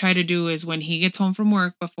always try to do is when he gets home from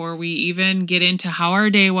work, before we even get into how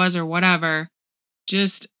our day was or whatever,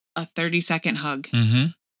 just a 30-second hug.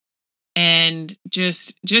 Mm-hmm. And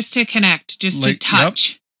just to connect, just to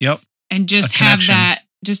touch. Yep. And just have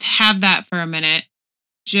that for a minute.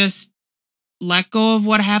 Just let go of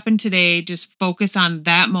what happened today. Just focus on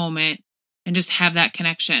that moment. And just have that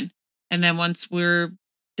connection. And then once we're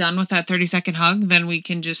done with that 30-second hug, then we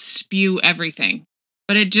can just spew everything.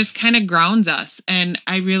 But it just kind of grounds us. And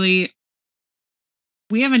we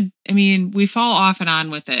fall off and on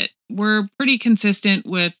with it. We're pretty consistent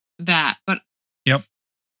with that. But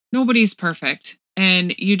nobody's perfect.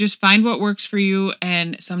 And you just find what works for you.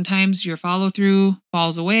 And sometimes your follow through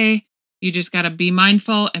falls away. You just got to be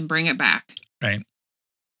mindful and bring it back. Right.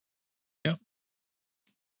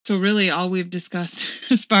 So really all we've discussed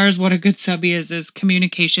as far as what a good subby is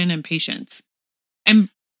communication and patience. And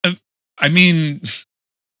I mean,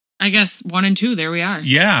 I guess 1 and 2, there we are.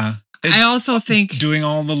 Yeah. I also think doing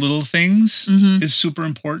all the little things is super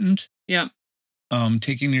important. Yeah.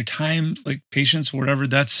 Taking your time, like patience, whatever,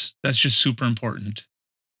 that's just super important.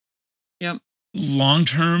 Yep. Long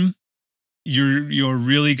term, you're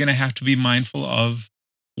really going to have to be mindful of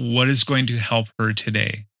what is going to help her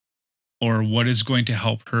today. Or what is going to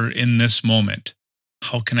help her in this moment?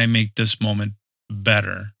 How can I make this moment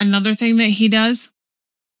better? Another thing that he does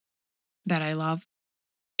that I love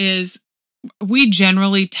is we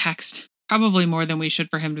generally text probably more than we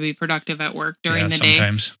should for him to be productive at work during the day.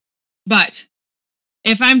 Sometimes. But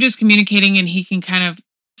if I'm just communicating and he can kind of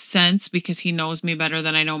sense, because he knows me better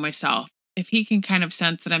than I know myself, if he can kind of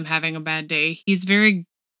sense that I'm having a bad day, he's very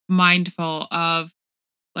mindful of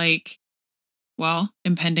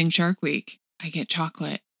impending Shark Week. I get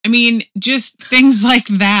chocolate. I mean, just things like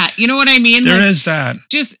that. You know what I mean? There is that.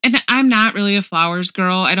 And I'm not really a flowers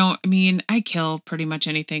girl. I kill pretty much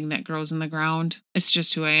anything that grows in the ground. It's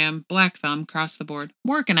just who I am. Black thumb across the board.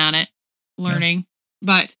 Working on it. Learning. Yeah.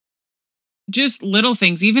 But just little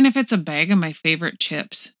things, even if it's a bag of my favorite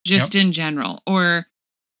chips, just in general. Or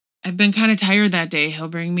I've been kind of tired that day. He'll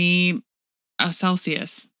bring me a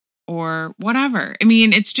Celsius or whatever. I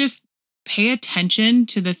mean, it's just pay attention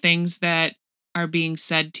to the things that are being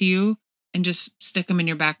said to you and just stick them in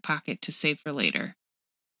your back pocket to save for later.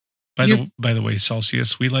 By the way,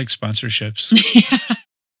 Celsius, we like sponsorships. Yeah.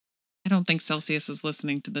 don't think Celsius is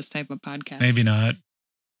listening to this type of podcast. Maybe not.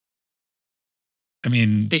 I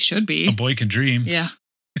mean, They should be. A boy can dream. Yeah.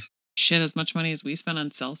 Shit, as much money as we spend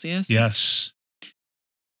on Celsius? Yes.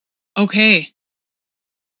 Okay.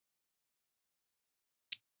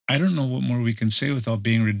 I don't know what more we can say without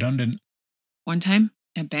being redundant. One time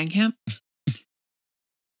at band camp.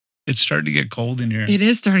 It's starting to get cold in here. It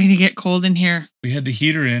is starting to get cold in here. We had the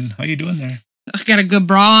heater in. How you doing there? I got a good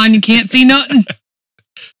bra on. You can't see nothing.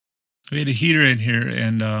 We had a heater in here,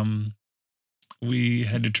 and we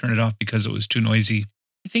had to turn it off because it was too noisy.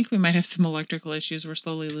 I think we might have some electrical issues. We're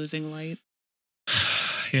slowly losing light.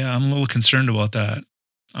 Yeah, I'm a little concerned about that.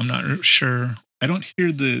 I'm not sure. I don't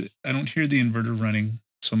hear the inverter running,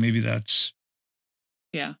 so maybe that's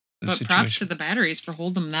yeah. the But situation. props to the batteries for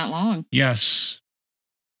holding them that long. Yes,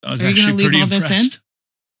 I was Are you gonna actually leave pretty all this in? impressed.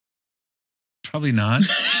 Probably not.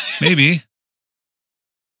 Maybe.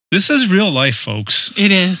 This is real life, folks.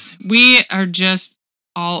 It is. We are just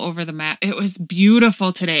all over the map. It was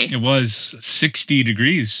beautiful today. It was 60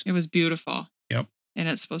 degrees. It was beautiful. Yep. And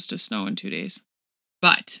it's supposed to snow in 2 days.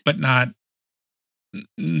 But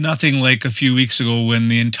nothing like a few weeks ago when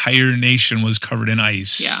the entire nation was covered in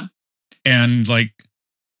ice. yeah. And like,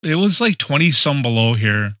 it was like 20 some below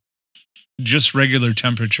here. Just regular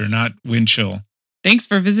temperature, not wind chill. Thanks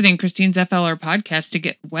for visiting Christine's FLR podcast to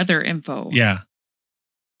get weather info. Yeah.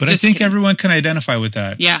 But Just I think kidding. everyone can identify with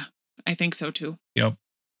that. Yeah, I think so too. Yep.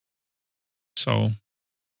 So.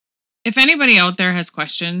 If anybody out there has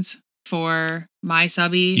questions for my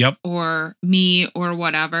subby Yep. or me or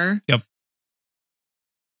whatever, Yep.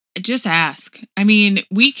 just ask. I mean,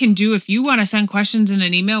 we can do, if you want to send questions in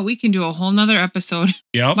an email, we can do a whole nother episode.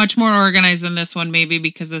 Yep. Much more organized than this one, maybe,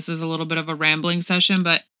 because this is a little bit of a rambling session,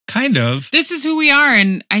 but Kind of. this is who we are,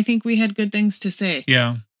 and I think we had good things to say.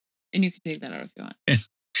 Yeah. And you can take that out if you want. Eh.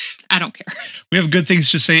 I don't care. We have good things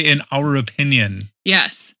to say in our opinion.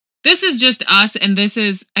 Yes. This is just us, and this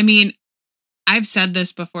is, I mean, I've said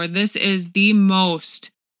this before, this is the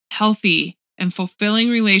most healthy and fulfilling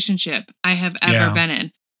relationship I have ever been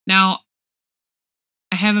in. Now,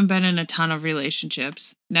 I haven't been in a ton of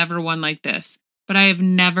relationships, never one like this, but I have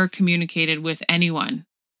never communicated with anyone,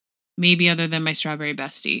 maybe other than my strawberry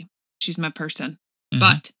bestie. She's my person. Mhm.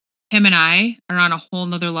 But him and I are on a whole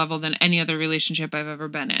nother level than any other relationship I've ever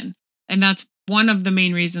been in. And that's one of the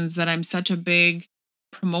main reasons that I'm such a big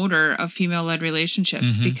promoter of female-led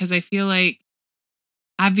relationships, Mhm. because I feel like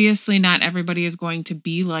obviously not everybody is going to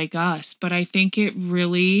be like us, but I think it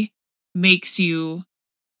really makes you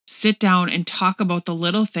sit down and talk about the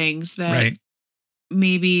little things that Right.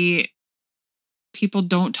 maybe people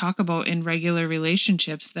don't talk about in regular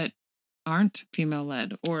relationships that aren't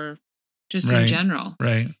female-led or just in Right. general.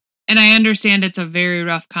 Right. And I understand it's a very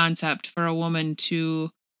rough concept for a woman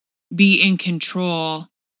to be in control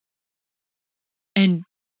and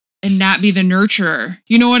not be the nurturer.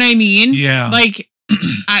 You know what I mean? Yeah. Like,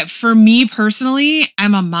 for me personally,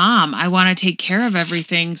 I'm a mom. I want to take care of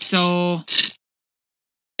everything. So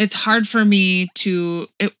it's hard for me to,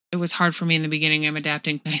 it was hard for me in the beginning. I'm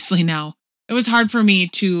adapting nicely now. It was hard for me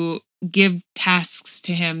to give tasks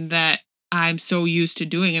to him that I'm so used to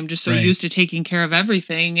doing. I'm just so Right. used to taking care of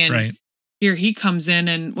everything. And Right. here he comes in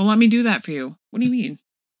and, well, let me do that for you. What do you mean?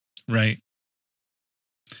 Right.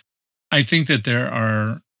 I think that there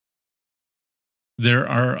are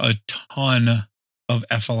a ton of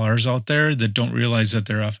FLRs out there that don't realize that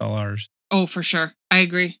they're FLRs. Oh, for sure. I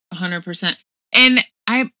agree 100%. And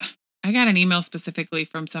I got an email specifically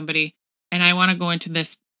from somebody, and I want to go into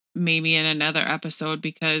this maybe in another episode,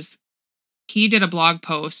 because he did a blog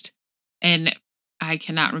post and I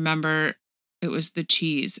cannot remember. It was the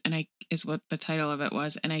cheese, and is what the title of it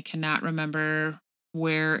was. And I cannot remember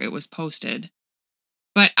where it was posted,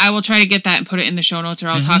 but I will try to get that and put it in the show notes, or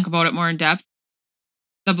I'll talk about it more in depth.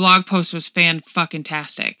 The blog post was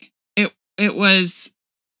fan-fucking-tastic. It was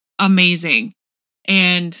amazing.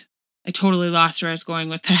 And I totally lost where I was going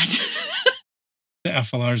with that. The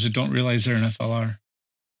FLRs that don't realize they're an FLR.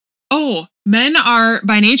 Oh, men are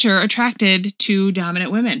by nature attracted to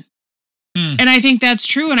dominant women. And I think that's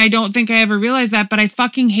true. And I don't think I ever realized that, but I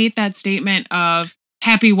fucking hate that statement of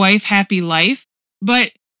happy wife, happy life.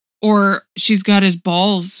 Or she's got his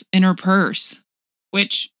balls in her purse,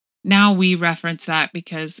 which now we reference that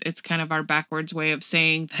because it's kind of our backwards way of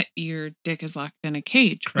saying that your dick is locked in a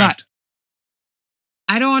cage. Correct.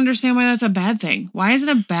 But I don't understand why that's a bad thing. Why is it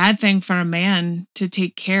a bad thing for a man to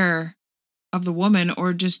take care of the woman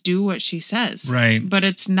or just do what she says? Right. But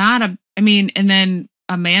it's not and then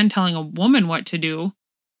a man telling a woman what to do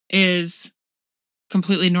is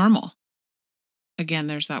completely normal. Again,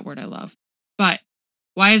 there's that word I love. But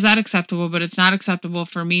Why is that acceptable, but it's not acceptable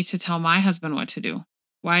for me to tell my husband what to do?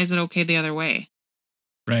 Why is it okay the other way?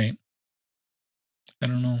 Right. I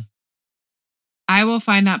don't know. I will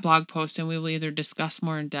find that blog post and we will either discuss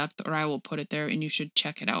more in depth or I will put it there and you should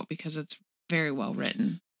check it out because it's very well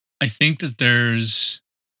written. I think that there's...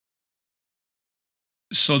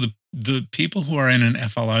 So the people who are in an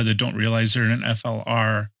FLR that don't realize they're in an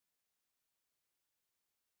FLR,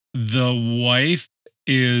 the wife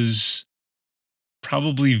is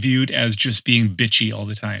probably viewed as just being bitchy all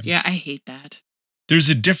the time. Yeah, I hate that. There's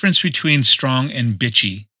a difference between strong and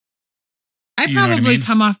bitchy. I You know what I probably mean?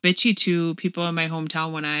 come off bitchy to people in my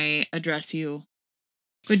hometown when I address you.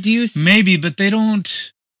 But do you... Maybe, but they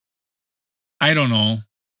don't... I don't know.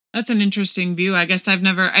 That's an interesting view. I guess I've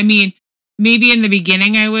never... I mean, maybe in the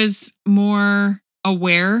beginning I was more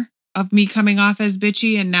aware of me coming off as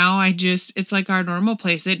bitchy, and now I just... It's like our normal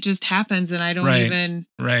place. It just happens, and I don't even...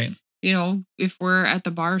 Right. You know, if we're at the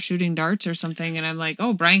bar shooting darts or something and I'm like,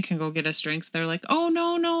 oh, Brian can go get us drinks. They're like, oh,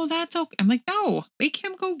 no, that's okay. I'm like, no, make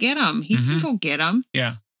him go get them. He can go get them.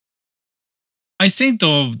 Yeah. I think,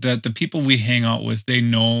 though, that the people we hang out with, they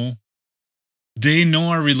know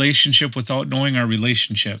our relationship without knowing our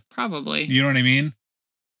relationship. Probably. You know what I mean?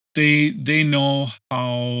 They know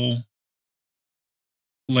how,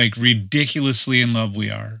 like, ridiculously in love we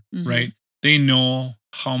are, right? They know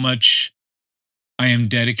how much I am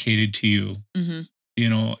dedicated to you, you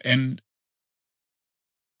know, and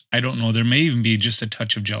I don't know, there may even be just a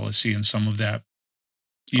touch of jealousy in some of that,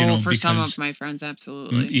 you know, for some of my friends,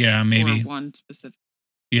 absolutely. Yeah, maybe. Or one specific.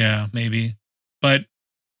 Yeah, maybe. But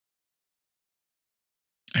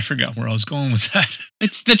I forgot where I was going with that.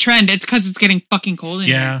 It's the trend. It's because it's getting fucking cold in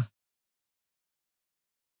here.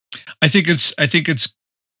 I think it's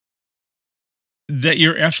that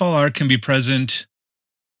your FLR can be present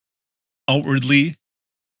outwardly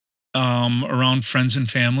around friends and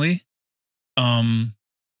family,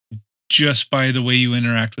 just by the way you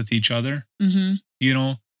interact with each other. You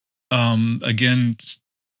know, again,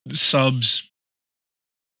 subs,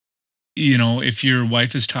 you know, if your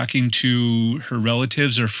wife is talking to her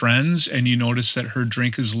relatives or friends and you notice that her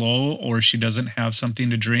drink is low or she doesn't have something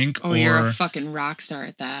to drink, or you're a fucking rock star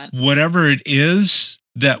at that, whatever it is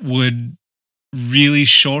that would really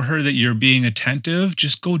show her that you're being attentive,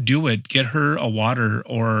 just go do it. Get her a water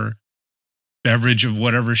or beverage of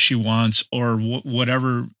whatever she wants or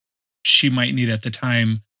whatever she might need at the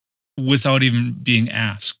time without even being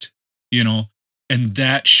asked, you know, and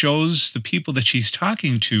that shows the people that she's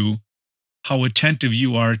talking to how attentive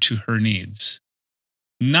you are to her needs.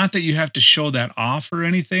 Not that you have to show that off or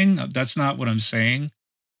anything. That's not what I'm saying.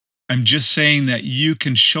 I'm just saying that you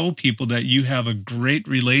can show people that you have a great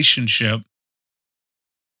relationship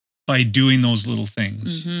by doing those little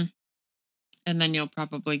things. And then you'll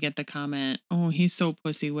probably get the comment, oh, he's so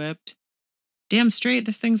pussy whipped. Damn straight,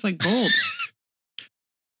 this thing's like gold.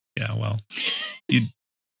 Yeah, well,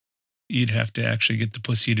 you'd have to actually get the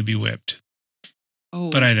pussy to be whipped.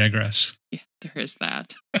 Oh, but I digress. Yeah, there is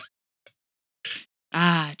that.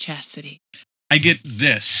 Chastity. I get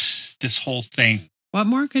this whole thing. What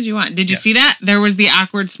more could you want? Did you see that? There was the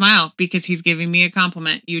awkward smile because he's giving me a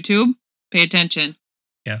compliment. YouTube, pay attention.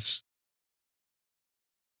 Yes.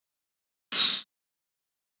 What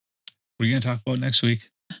are you going to talk about next week?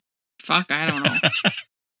 Fuck, I don't know.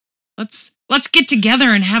 Let's get together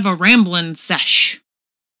and have a rambling sesh.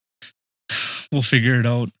 We'll figure it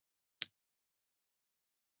out.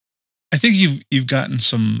 I think you've gotten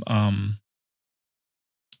some I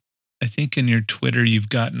think in your Twitter you've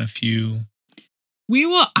gotten a few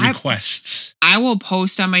requests. I will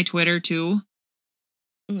post on my Twitter too.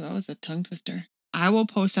 Ooh, that was a tongue twister. I will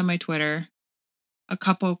post on my Twitter a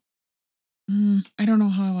couple. I don't know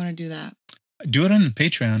how I want to do that. Do it on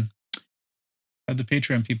Patreon. Have the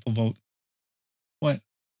Patreon people vote. What?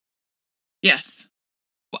 Yes.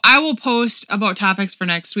 Well, I will post about topics for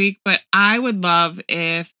next week, but I would love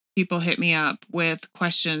if people hit me up with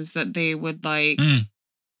questions that they would like.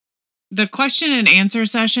 The question and answer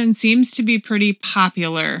session seems to be pretty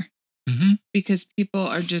popular because people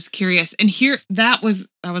are just curious. And here, that was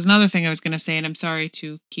another thing I was going to say, and I'm sorry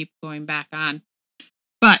to keep going back on.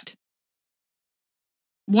 But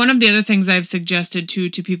one of the other things I've suggested to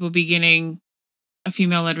people beginning a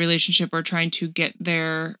female-led relationship or trying to get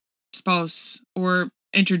their spouse or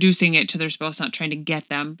introducing it to their spouse, not trying to get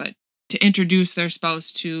them, but to introduce their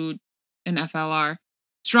spouse to an FLR,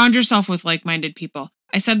 surround yourself with like-minded people.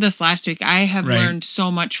 I said this last week. I have learned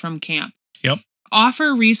so much from camp. Yep.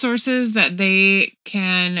 Offer resources that they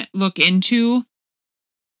can look into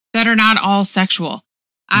that are not all sexual.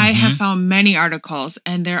 I have found many articles,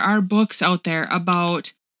 and there are books out there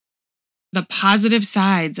about the positive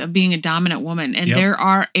sides of being a dominant woman. And Yep. there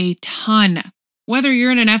are a ton. Whether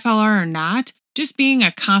you're in an FLR or not, just being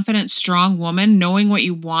a confident, strong woman, knowing what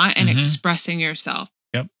you want and expressing yourself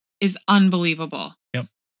is unbelievable. Yep.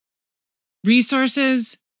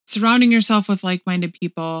 Resources, surrounding yourself with like-minded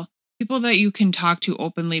people that you can talk to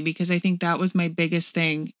openly, because I think that was my biggest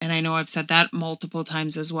thing. And I know I've said that multiple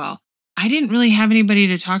times as well. I didn't really have anybody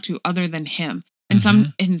to talk to other than him.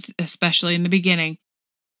 And especially in the beginning,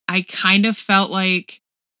 I kind of felt like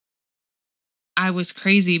I was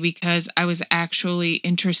crazy because I was actually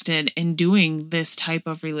interested in doing this type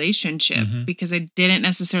of relationship because I didn't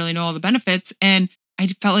necessarily know all the benefits. And I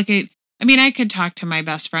felt like I could talk to my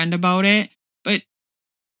best friend about it, but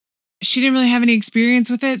she didn't really have any experience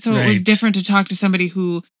with it. So it was different to talk to somebody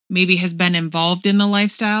who maybe has been involved in the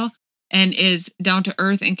lifestyle and is down to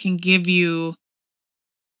earth and can give you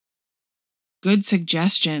good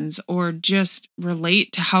suggestions or just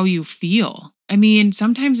relate to how you feel. I mean,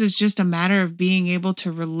 sometimes it's just a matter of being able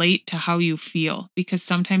to relate to how you feel, because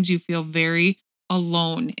sometimes you feel very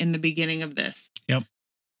alone in the beginning of this. Yep.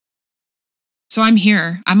 So I'm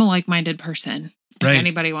here. I'm a like-minded person. If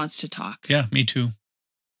anybody wants to talk. Yeah, me too.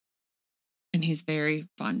 And he's very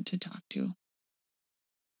fun to talk to.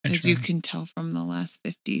 As you can tell from the last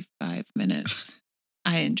 55 minutes.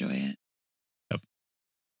 I enjoy it. Yep.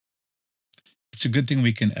 It's a good thing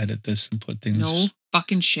we can edit this and put things... No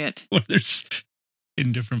fucking shit. Where there's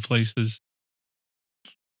in different places.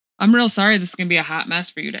 I'm real sorry this is going to be a hot mess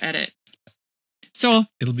for you to edit. So...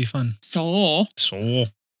 It'll be fun.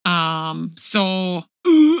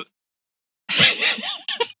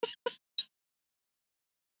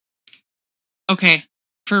 Okay,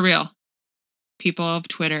 for real. People of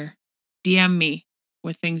Twitter, DM me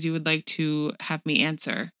with things you would like to have me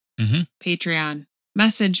answer. Patreon,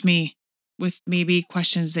 message me with maybe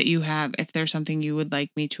questions that you have if there's something you would like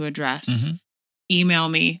me to address. Email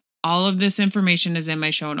me. All of this information is in my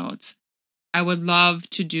show notes. I would love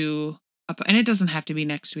to do, and it doesn't have to be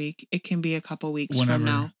next week. It can be a couple weeks from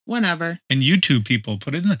now. Whenever. And YouTube people,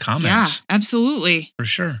 put it in the comments. Yeah, absolutely. For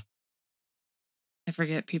sure. I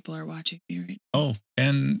forget people are watching me right now. Oh,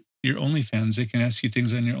 and your OnlyFans. They can ask you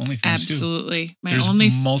things on your OnlyFans Absolutely. too. There's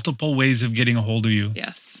multiple ways of getting a hold of you.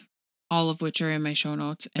 Yes. All of which are in my show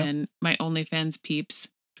notes and my OnlyFans peeps.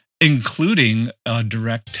 Including a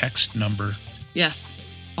direct text number. Yes.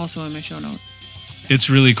 Also in my show notes. It's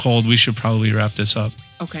really cold. We should probably wrap this up.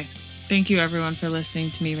 Okay. Thank you everyone for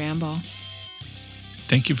listening to me ramble.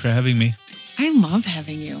 Thank you for having me. I love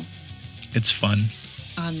having you. It's fun.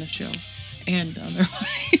 On the show. And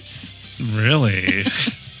otherwise. Really?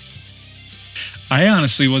 I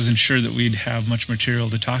honestly wasn't sure that we'd have much material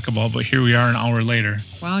to talk about, but here we are an hour later.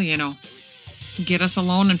 Well, get us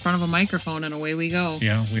alone in front of a microphone and away we go.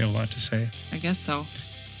 Yeah, we have a lot to say. I guess so.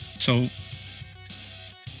 So,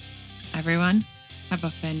 everyone, have a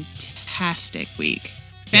fantastic week.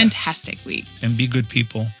 Fantastic week. And be good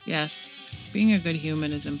people. Yes. Being a good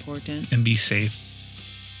human is important. And be safe.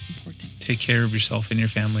 Important. Take care of yourself and your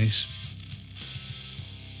families.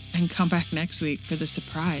 And come back next week for the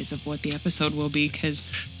surprise of what the episode will be,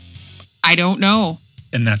 because I don't know.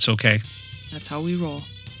 And that's okay. That's how we roll.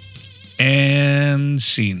 And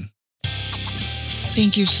scene.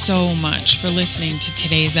 Thank you so much for listening to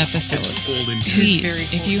today's episode.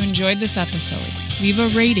 Please, if you enjoyed this episode, leave a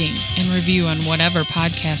rating and review on whatever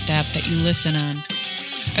podcast app that you listen on.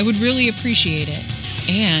 I would really appreciate it.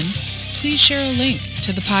 And please share a link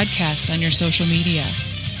to the podcast on your social media.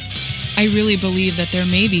 I really believe that there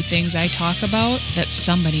may be things I talk about that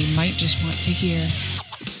somebody might just want to hear.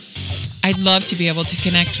 I'd love to be able to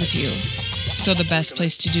connect with you. So the best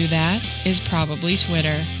place to do that is probably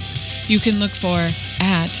Twitter. You can look for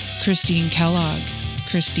 @Christine Kellogg.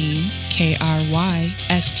 Christine,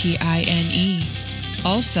 KRYSTINE.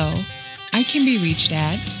 Also, I can be reached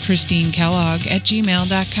at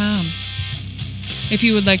christinekellogg@gmail.com. If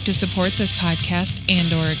you would like to support this podcast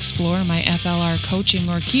and or explore my FLR coaching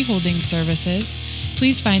or keyholding services,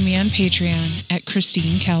 please find me on Patreon at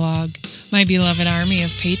Christine Kellogg. My beloved army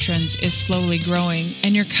of patrons is slowly growing,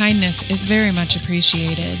 and your kindness is very much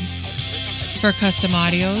appreciated. For custom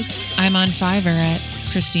audios, I'm on Fiverr at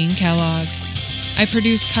Christine Kellogg. I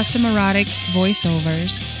produce custom erotic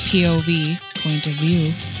voiceovers, POV, point of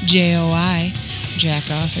view, JOI, jack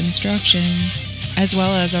off instructions, as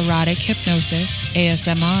well as erotic hypnosis,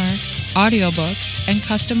 ASMR, audiobooks, and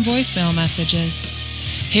custom voicemail messages.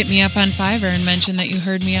 Hit me up on Fiverr and mention that you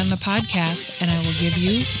heard me on the podcast, and I will give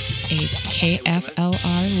you a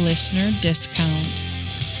KFLR listener discount.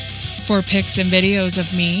 For pics and videos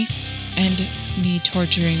of me, and me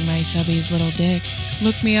torturing my subby's little dick,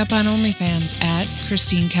 look me up on OnlyFans at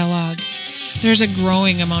Christine Kellogg. There's a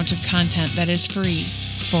growing amount of content that is free,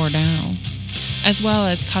 for now, as well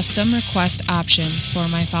as custom request options for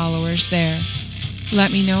my followers there.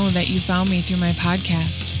 Let me know that you found me through my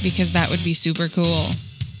podcast, because that would be super cool.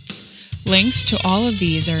 Links to all of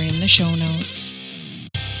these are in the show notes.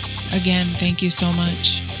 Again, thank you so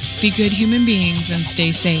much. Be good human beings and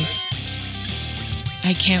stay safe.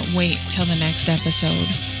 I can't wait till the next episode.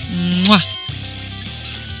 Mwah!